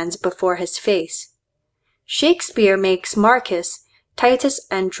his hands before his face. Shakespeare makes Marcus, Titus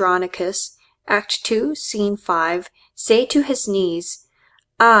Andronicus, Act 2, Scene 5, say to his niece,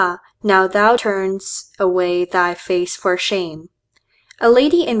 Ah, now thou turns away thy face for shame. A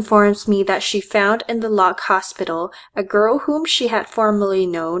lady informs me that she found in the Lock Hospital a girl whom she had formerly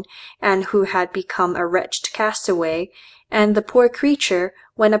known and who had become a wretched castaway, and the poor creature,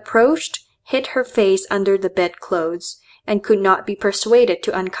 when approached, hid her face under the bedclothes, and could not be persuaded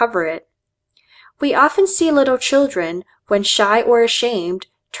to uncover it. We often see little children, when shy or ashamed,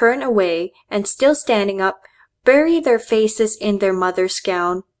 turn away, and still standing up, bury their faces in their mother's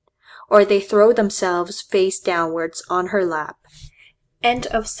gown, or they throw themselves face downwards on her lap. End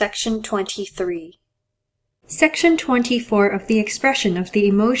of section 23. Section 24 of the Expression of the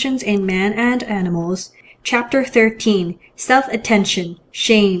Emotions in Man and Animals, Chapter 13, Self-Attention,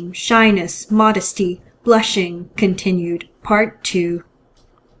 Shame, Shyness, Modesty, Blushing, continued, Part 2.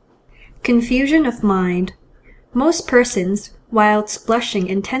 Confusion of mind. Most persons, whilst blushing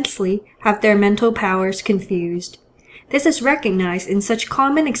intensely, have their mental powers confused. This is recognized in such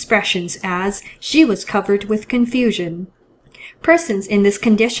common expressions as, she was covered with confusion. Persons in this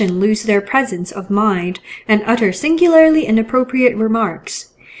condition lose their presence of mind and utter singularly inappropriate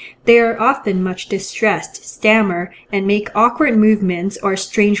remarks. They are often much distressed, stammer, and make awkward movements or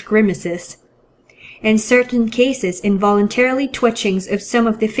strange grimaces. In certain cases, involuntarily twitchings of some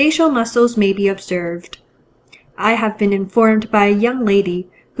of the facial muscles may be observed. I have been informed by a young lady,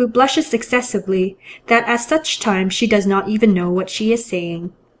 who blushes excessively, that at such times she does not even know what she is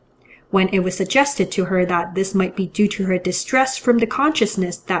saying. When it was suggested to her that this might be due to her distress from the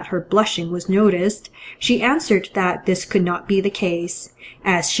consciousness that her blushing was noticed, she answered that this could not be the case,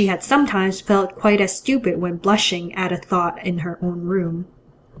 as she had sometimes felt quite as stupid when blushing at a thought in her own room.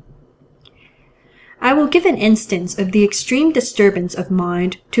 I will give an instance of the extreme disturbance of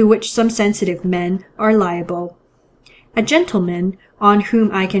mind to which some sensitive men are liable. A gentleman, on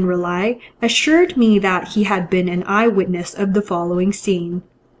whom I can rely, assured me that he had been an eyewitness of the following scene.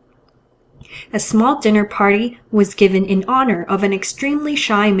 A small dinner party was given in honor of an extremely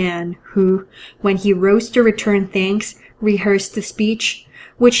shy man who, when he rose to return thanks, rehearsed the speech,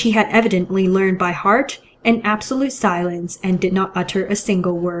 which he had evidently learned by heart, in absolute silence, and did not utter a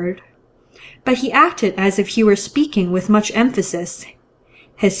single word. But he acted as if he were speaking with much emphasis.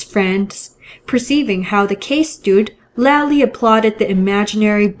 His friends, perceiving how the case stood, loudly applauded the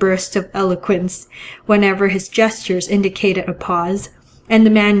imaginary burst of eloquence whenever his gestures indicated a pause, and the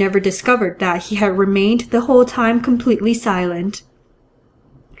man never discovered that he had remained the whole time completely silent.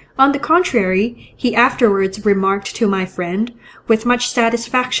 On the contrary, he afterwards remarked to my friend, with much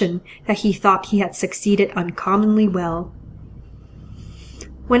satisfaction, that he thought he had succeeded uncommonly well.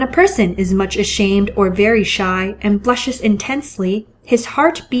 When a person is much ashamed or very shy and blushes intensely, his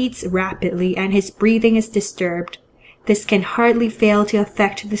heart beats rapidly and his breathing is disturbed. This can hardly fail to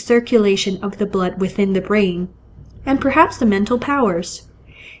affect the circulation of the blood within the brain, and perhaps the mental powers.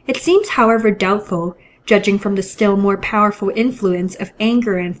 It seems, however, doubtful, judging from the still more powerful influence of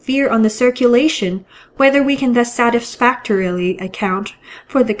anger and fear on the circulation, whether we can thus satisfactorily account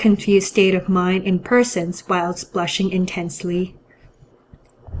for the confused state of mind in persons whilst blushing intensely.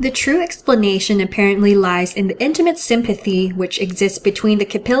 The true explanation apparently lies in the intimate sympathy which exists between the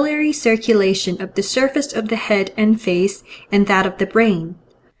capillary circulation of the surface of the head and face and that of the brain.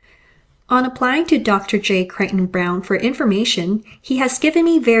 On applying to Dr. J. Crichton-Browne for information, he has given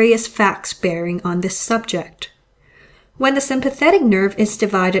me various facts bearing on this subject. When the sympathetic nerve is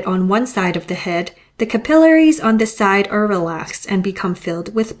divided on one side of the head, the capillaries on this side are relaxed and become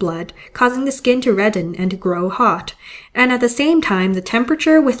filled with blood, causing the skin to redden and grow hot, and at the same time the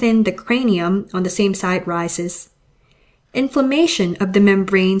temperature within the cranium on the same side rises. Inflammation of the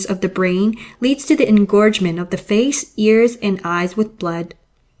membranes of the brain leads to the engorgement of the face, ears, and eyes with blood.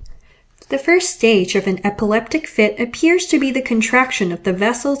 The first stage of an epileptic fit appears to be the contraction of the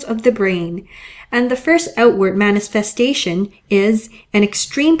vessels of the brain, and the first outward manifestation is an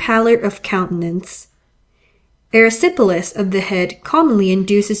extreme pallor of countenance. Erysipelas of the head commonly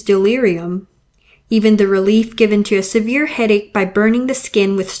induces delirium. Even the relief given to a severe headache by burning the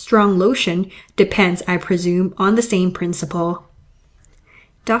skin with strong lotion depends, I presume, on the same principle.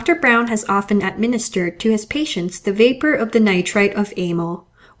 Dr. Browne has often administered to his patients the vapor of the nitrite of amyl,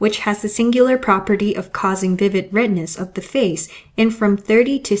 which has the singular property of causing vivid redness of the face in from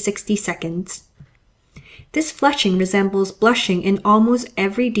 30 to 60 seconds. This flushing resembles blushing in almost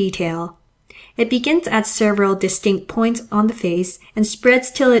every detail. It begins at several distinct points on the face and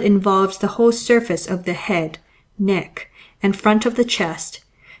spreads till it involves the whole surface of the head, neck, and front of the chest,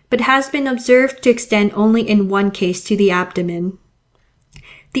 but has been observed to extend only in one case to the abdomen.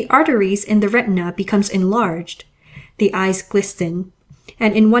 The arteries in the retina becomes enlarged, the eyes glisten,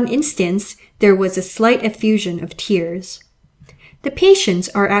 and in one instance there was a slight effusion of tears. The patients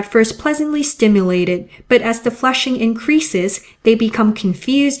are at first pleasantly stimulated, but as the flushing increases, they become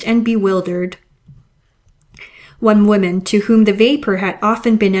confused and bewildered. One woman to whom the vapor had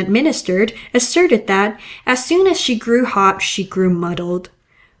often been administered asserted that, as soon as she grew hot, she grew muddled.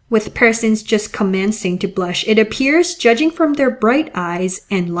 With persons just commencing to blush, it appears, judging from their bright eyes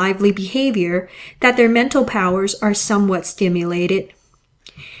and lively behavior, that their mental powers are somewhat stimulated.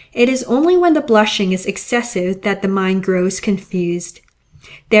 It is only when the blushing is excessive that the mind grows confused.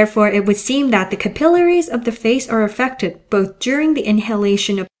 Therefore, it would seem that the capillaries of the face are affected both during the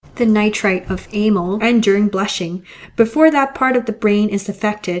inhalation of the nitrite of amyl and during blushing, before that part of the brain is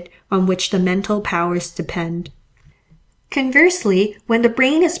affected on which the mental powers depend. Conversely, when the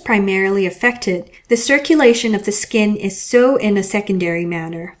brain is primarily affected, the circulation of the skin is so in a secondary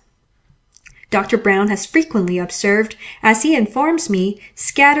manner. Dr. Browne has frequently observed, as he informs me,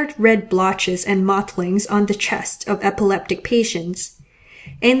 scattered red blotches and mottlings on the chest of epileptic patients.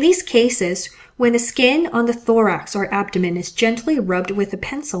 In these cases, when the skin on the thorax or abdomen is gently rubbed with a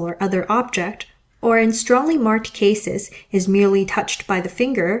pencil or other object, or in strongly marked cases is merely touched by the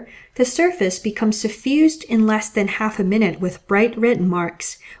finger, the surface becomes suffused in less than half a minute with bright red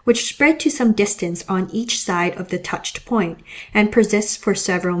marks, which spread to some distance on each side of the touched point, and persist for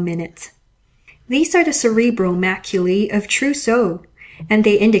several minutes. These are the cerebral maculae of Trousseau, and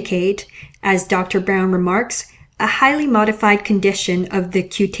they indicate, as Dr. Browne remarks, a highly modified condition of the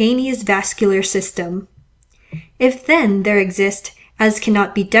cutaneous vascular system. If then there exists, as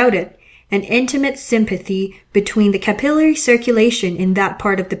cannot be doubted, an intimate sympathy between the capillary circulation in that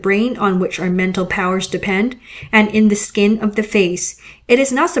part of the brain on which our mental powers depend, and in the skin of the face, it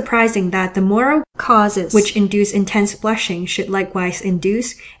is not surprising that the moral causes which induce intense blushing should likewise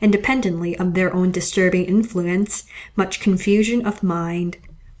induce, independently of their own disturbing influence, much confusion of mind.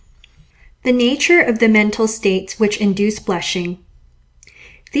 The nature of the mental states which induce blushing.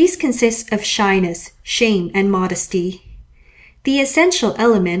 These consist of shyness, shame, and modesty. The essential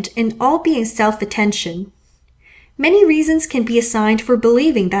element in all being self-attention. Many reasons can be assigned for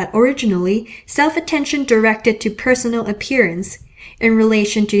believing that originally self-attention directed to personal appearance, in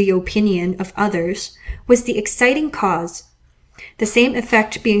relation to the opinion of others, was the exciting cause, the same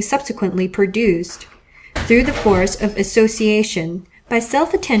effect being subsequently produced, through the force of association, by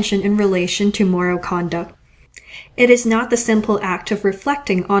self-attention in relation to moral conduct. It is not the simple act of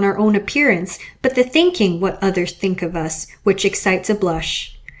reflecting on our own appearance, but the thinking what others think of us, which excites a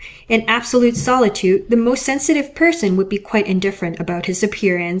blush. In absolute solitude, the most sensitive person would be quite indifferent about his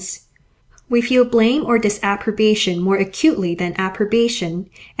appearance. We feel blame or disapprobation more acutely than approbation,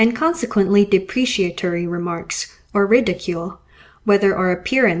 and consequently depreciatory remarks, or ridicule, whether our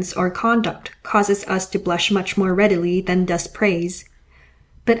appearance or conduct, causes us to blush much more readily than does praise.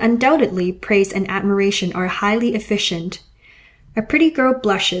 But undoubtedly praise and admiration are highly efficient. A pretty girl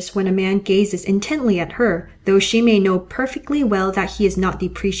blushes when a man gazes intently at her, though she may know perfectly well that he is not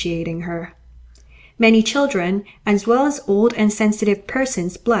depreciating her. Many children, as well as old and sensitive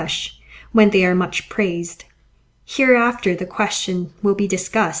persons, blush when they are much praised. Hereafter the question will be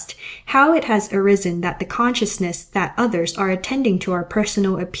discussed, how it has arisen that the consciousness that others are attending to our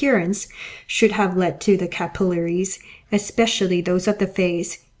personal appearance should have led to the capillaries, especially those of the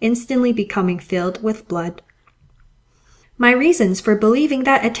face, instantly becoming filled with blood. My reasons for believing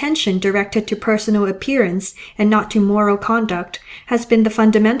that attention directed to personal appearance and not to moral conduct has been the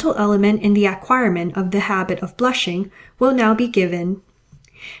fundamental element in the acquirement of the habit of blushing will now be given.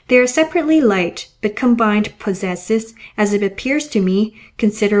 They are separately light, but combined possesses, as it appears to me,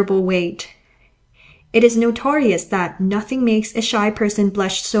 considerable weight. It is notorious that nothing makes a shy person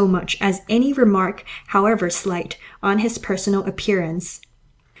blush so much as any remark, however slight, on his personal appearance.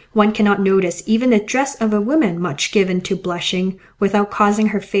 One cannot notice even the dress of a woman much given to blushing without causing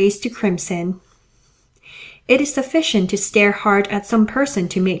her face to crimson. It is sufficient to stare hard at some person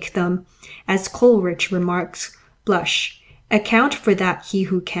to make them, as Coleridge remarks, blush. Account for that he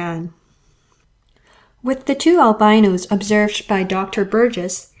who can. With the two albinos observed by Dr.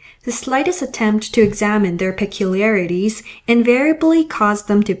 Burgess, the slightest attempt to examine their peculiarities invariably caused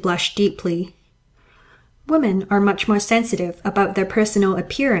them to blush deeply. Women are much more sensitive about their personal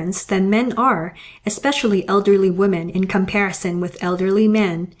appearance than men are, especially elderly women in comparison with elderly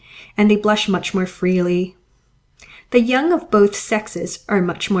men, and they blush much more freely. The young of both sexes are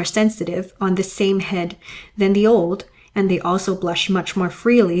much more sensitive on the same head than the old, and they also blush much more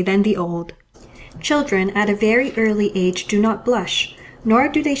freely than the old. Children at a very early age do not blush, nor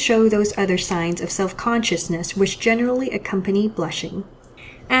do they show those other signs of self-consciousness which generally accompany blushing.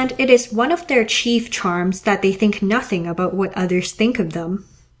 And it is one of their chief charms that they think nothing about what others think of them.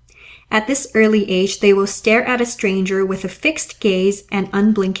 At this early age they will stare at a stranger with a fixed gaze and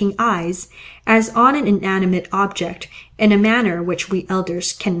unblinking eyes, as on an inanimate object, in a manner which we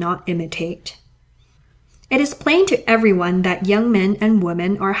elders cannot imitate. It is plain to everyone that young men and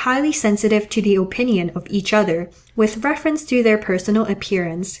women are highly sensitive to the opinion of each other with reference to their personal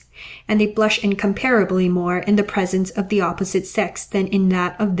appearance, and they blush incomparably more in the presence of the opposite sex than in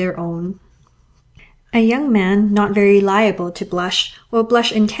that of their own. A young man not very liable to blush will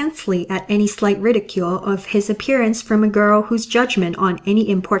blush intensely at any slight ridicule of his appearance from a girl whose judgment on any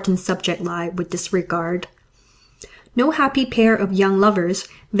important subject lie with disregard. No happy pair of young lovers,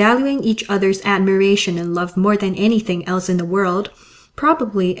 valuing each other's admiration and love more than anything else in the world,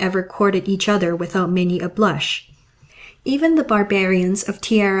 probably ever courted each other without many a blush. Even the barbarians of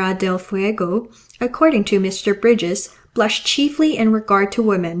Tierra del Fuego, according to Mr. Bridges, blush chiefly in regard to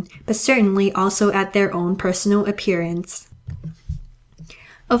women, but certainly also at their own personal appearance.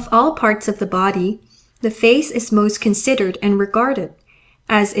 Of all parts of the body, the face is most considered and regarded,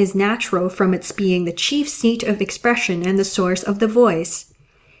 as is natural from its being the chief seat of expression and the source of the voice.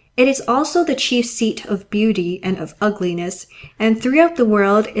 It is also the chief seat of beauty and of ugliness, and throughout the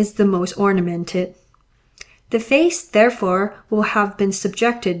world is the most ornamented. The face, therefore, will have been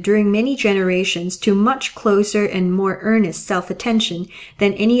subjected during many generations to much closer and more earnest self-attention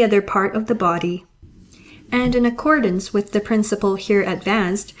than any other part of the body. And in accordance with the principle here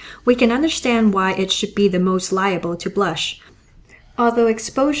advanced, we can understand why it should be the most liable to blush, although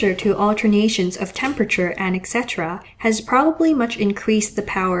exposure to alternations of temperature and etc. has probably much increased the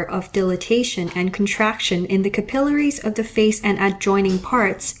power of dilatation and contraction in the capillaries of the face and adjoining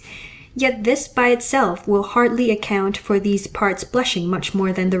parts, yet this by itself will hardly account for these parts blushing much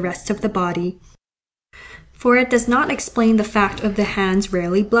more than the rest of the body, for it does not explain the fact of the hands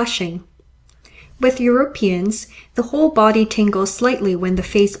rarely blushing. With Europeans, the whole body tingles slightly when the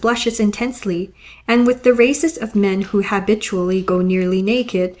face blushes intensely, and with the races of men who habitually go nearly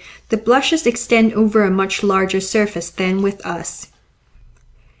naked, the blushes extend over a much larger surface than with us.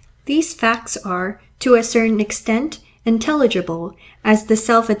 These facts are, to a certain extent, intelligible, as the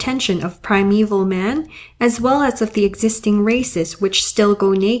self-attention of primeval man, as well as of the existing races which still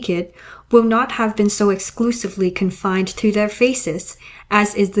go naked, will not have been so exclusively confined to their faces,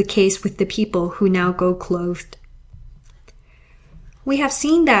 as is the case with the people who now go clothed. We have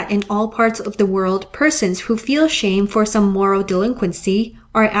seen that in all parts of the world, persons who feel shame for some moral delinquency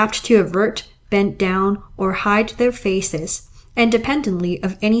are apt to avert, bend down, or hide their faces, independently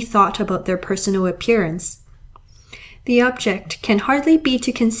of any thought about their personal appearance. The object can hardly be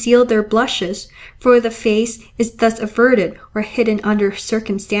to conceal their blushes, for the face is thus averted or hidden under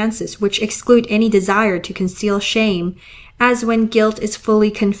circumstances which exclude any desire to conceal shame, as when guilt is fully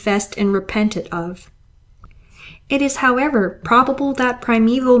confessed and repented of. It is, however, probable that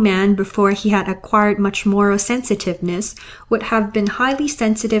primeval man, before he had acquired much moral sensitiveness, would have been highly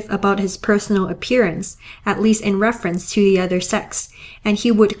sensitive about his personal appearance, at least in reference to the other sex, and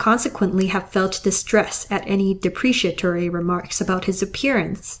he would consequently have felt distress at any depreciatory remarks about his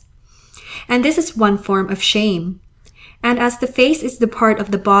appearance. And this is one form of shame. And as the face is the part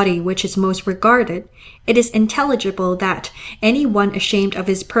of the body which is most regarded, it is intelligible that any one ashamed of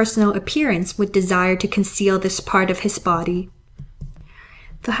his personal appearance would desire to conceal this part of his body.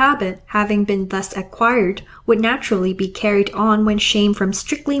 The habit, having been thus acquired, would naturally be carried on when shame from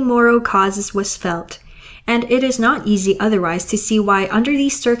strictly moral causes was felt, and it is not easy otherwise to see why under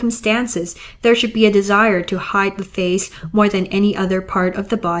these circumstances there should be a desire to hide the face more than any other part of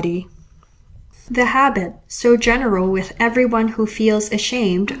the body. The habit, so general with everyone who feels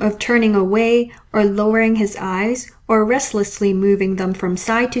ashamed, of turning away or lowering his eyes or restlessly moving them from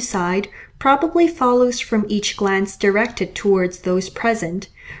side to side, probably follows from each glance directed towards those present,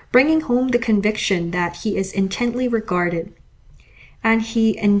 bringing home the conviction that he is intently regarded. And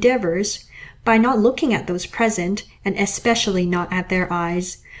he endeavors, by not looking at those present, and especially not at their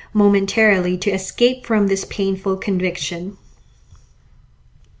eyes, momentarily to escape from this painful conviction.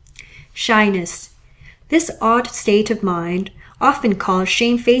 Shyness. This odd state of mind, often called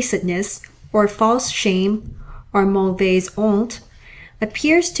shamefacedness, or false shame, or mauvaise honte,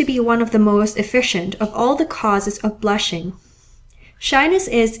 appears to be one of the most efficient of all the causes of blushing. Shyness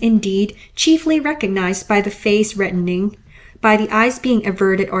is, indeed, chiefly recognized by the face reddening, by the eyes being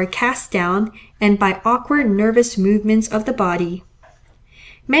averted or cast down, and by awkward nervous movements of the body.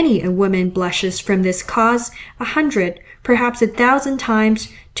 Many a woman blushes from this cause 100, perhaps 1,000 times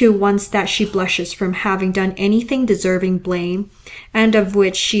to once that she blushes from having done anything deserving blame, and of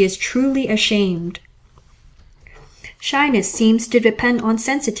which she is truly ashamed. Shyness seems to depend on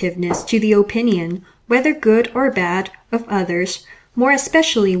sensitiveness to the opinion, whether good or bad, of others, more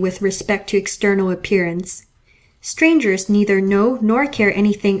especially with respect to external appearance. Strangers neither know nor care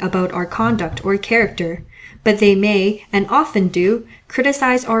anything about our conduct or character, but they may, and often do,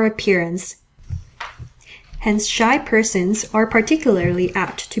 criticize our appearance. Hence shy persons are particularly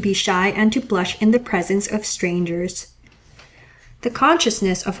apt to be shy and to blush in the presence of strangers. The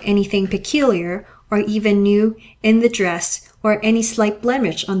consciousness of anything peculiar, or even new, in the dress, or any slight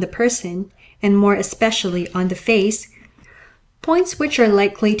blemish on the person, and more especially on the face, points which are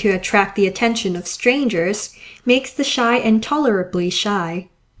likely to attract the attention of strangers, makes the shy intolerably shy.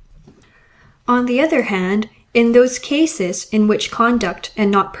 On the other hand, in those cases in which conduct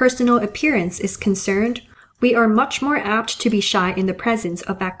and not personal appearance is concerned, we are much more apt to be shy in the presence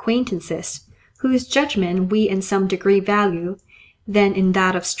of acquaintances, whose judgment we in some degree value, than in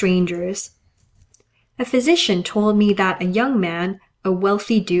that of strangers. A physician told me that a young man, a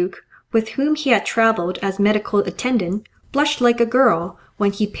wealthy duke, with whom he had traveled as medical attendant, blushed like a girl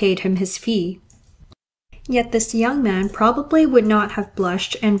when he paid him his fee. Yet this young man probably would not have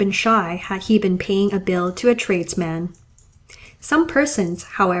blushed and been shy had he been paying a bill to a tradesman. Some persons,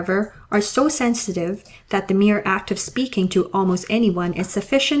 however, are so sensitive that the mere act of speaking to almost anyone is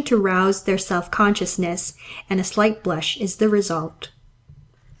sufficient to rouse their self-consciousness, and a slight blush is the result.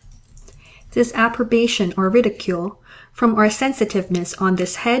 This approbation or ridicule, from our sensitiveness on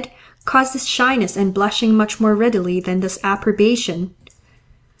this head, causes shyness and blushing much more readily than this approbation,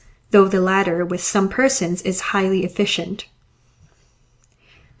 though the latter with some persons is highly efficient.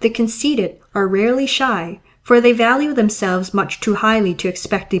 The conceited are rarely shy, for they value themselves much too highly to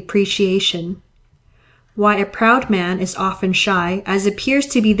expect appreciation. Why a proud man is often shy, as appears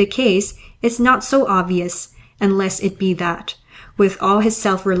to be the case, is not so obvious, unless it be that, with all his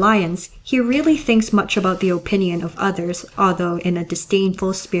self-reliance, he really thinks much about the opinion of others, although in a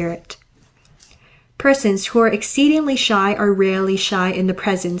disdainful spirit. Persons who are exceedingly shy are rarely shy in the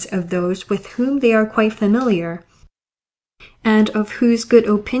presence of those with whom they are quite familiar, and of whose good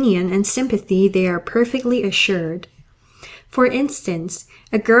opinion and sympathy they are perfectly assured. For instance,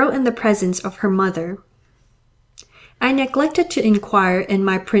 a girl in the presence of her mother. I neglected to inquire in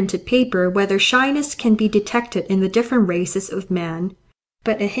my printed paper whether shyness can be detected in the different races of man,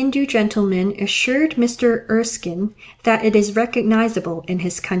 but a Hindu gentleman assured Mr. Erskine that it is recognizable in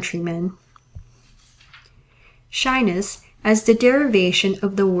his countrymen. Shyness, as the derivation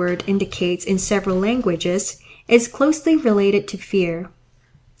of the word indicates in several languages, is closely related to fear.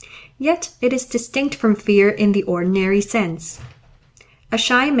 Yet it is distinct from fear in the ordinary sense. A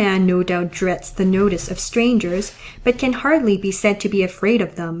shy man no doubt dreads the notice of strangers, but can hardly be said to be afraid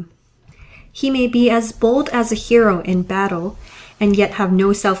of them. He may be as bold as a hero in battle, and yet have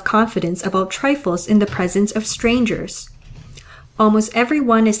no self-confidence about trifles in the presence of strangers. Almost every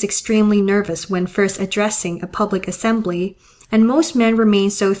one is extremely nervous when first addressing a public assembly, and most men remain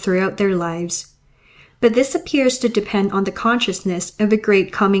so throughout their lives. But this appears to depend on the consciousness of a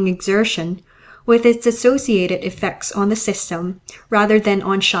great coming exertion, with its associated effects on the system, rather than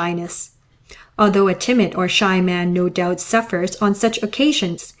on shyness, although a timid or shy man no doubt suffers on such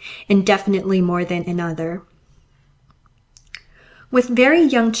occasions indefinitely more than another. With very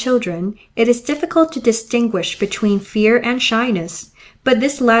young children, it is difficult to distinguish between fear and shyness, but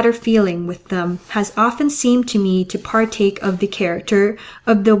this latter feeling with them has often seemed to me to partake of the character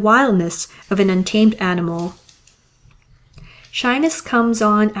of the wildness of an untamed animal. Shyness comes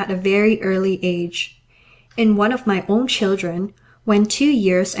on at a very early age. In one of my own children, when 2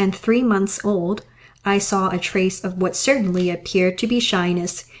 years and 3 months old, I saw a trace of what certainly appeared to be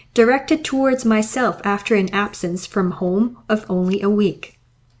shyness directed towards myself after an absence from home of only a week.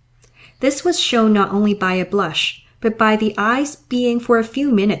 This was shown not only by a blush, but by the eyes being for a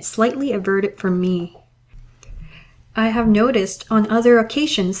few minutes slightly averted from me. I have noticed on other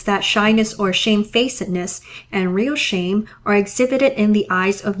occasions that shyness or shamefacedness and real shame are exhibited in the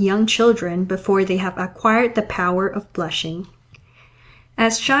eyes of young children before they have acquired the power of blushing.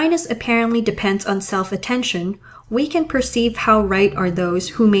 As shyness apparently depends on self-attention, we can perceive how right are those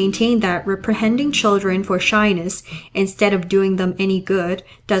who maintain that reprehending children for shyness instead of doing them any good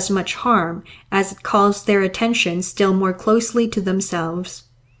does much harm, as it calls their attention still more closely to themselves.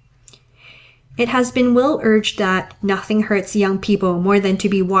 It has been well urged that nothing hurts young people more than to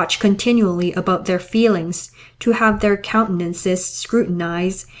be watched continually about their feelings, to have their countenances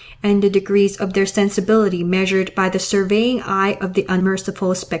scrutinized, and the degrees of their sensibility measured by the surveying eye of the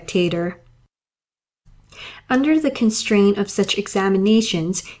unmerciful spectator. Under the constraint of such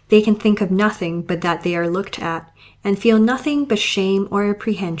examinations, they can think of nothing but that they are looked at, and feel nothing but shame or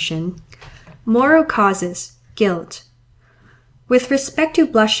apprehension. Moral causes, guilt. With respect to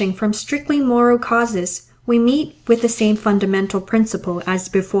blushing from strictly moral causes, we meet with the same fundamental principle as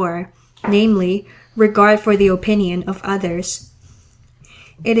before, namely, regard for the opinion of others.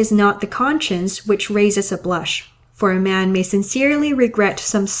 It is not the conscience which raises a blush, for a man may sincerely regret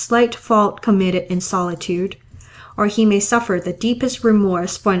some slight fault committed in solitude, or he may suffer the deepest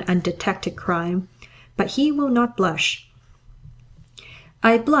remorse for an undetected crime, but he will not blush.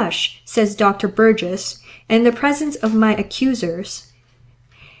 I blush, says Dr. Burgess, in the presence of my accusers.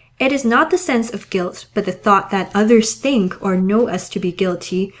 It is not the sense of guilt, but the thought that others think or know us to be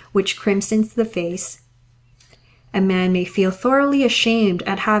guilty, which crimsons the face. A man may feel thoroughly ashamed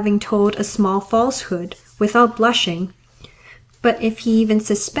at having told a small falsehood without blushing, but if he even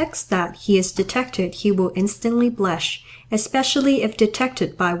suspects that he is detected, he will instantly blush, especially if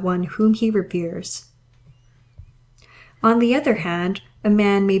detected by one whom he reveres. On the other hand, a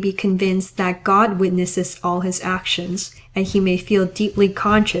man may be convinced that God witnesses all his actions, and he may feel deeply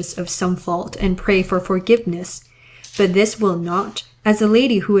conscious of some fault and pray for forgiveness, but this will not, as a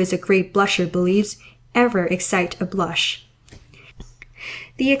lady who is a great blusher believes, ever excite a blush.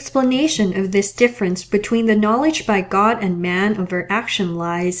 The explanation of this difference between the knowledge by God and man of our action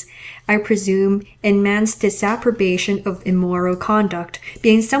lies, I presume, in man's disapprobation of immoral conduct,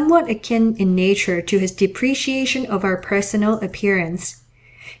 being somewhat akin in nature to his depreciation of our personal appearance,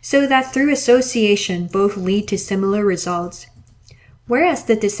 so that through association both lead to similar results, whereas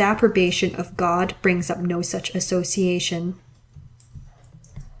the disapprobation of God brings up no such association.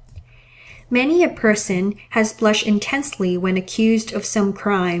 Many a person has blushed intensely when accused of some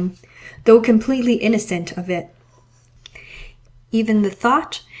crime, though completely innocent of it. Even the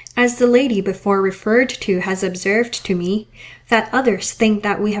thought, as the lady before referred to has observed to me, that others think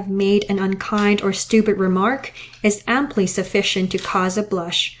that we have made an unkind or stupid remark is amply sufficient to cause a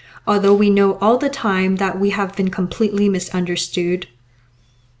blush, although we know all the time that we have been completely misunderstood.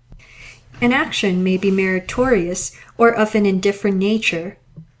 An action may be meritorious or of an indifferent nature,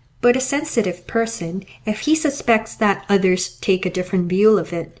 but a sensitive person, if he suspects that others take a different view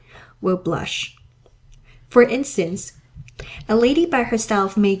of it, will blush. For instance, a lady by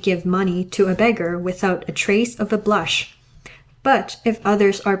herself may give money to a beggar without a trace of a blush, but if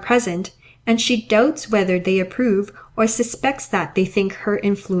others are present, and she doubts whether they approve or suspects that they think her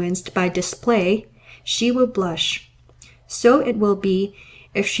influenced by display, she will blush. So it will be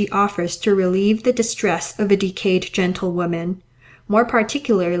if she offers to relieve the distress of a decayed gentlewoman, more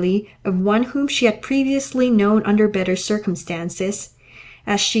particularly of one whom she had previously known under better circumstances,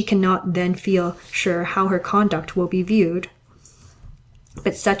 as she cannot then feel sure how her conduct will be viewed.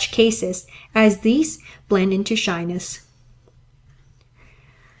 But such cases as these blend into shyness.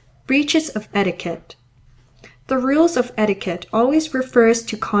 Breaches of etiquette. The rules of etiquette always refers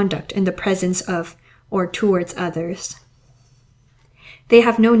to conduct in the presence of or towards others. They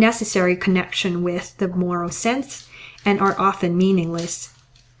have no necessary connection with the moral sense and are often meaningless.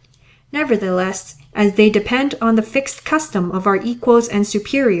 Nevertheless, as they depend on the fixed custom of our equals and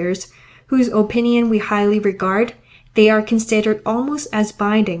superiors, whose opinion we highly regard, they are considered almost as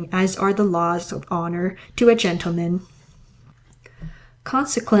binding as are the laws of honor to a gentleman.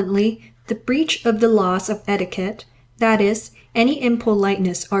 Consequently, the breach of the laws of etiquette, that is, any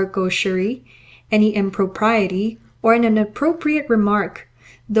impoliteness or gaucherie, any impropriety, or an inappropriate remark,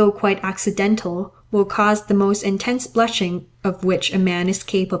 though quite accidental, will cause the most intense blushing of which a man is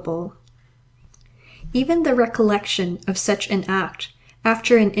capable. Even the recollection of such an act,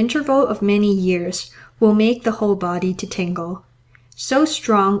 after an interval of many years, will make the whole body to tingle. So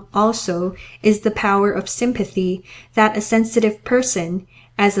strong, also, is the power of sympathy that a sensitive person,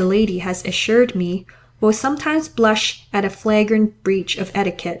 as a lady has assured me, will sometimes blush at a flagrant breach of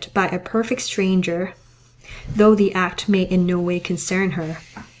etiquette by a perfect stranger, though the act may in no way concern her.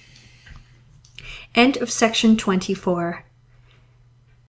 End of section 24.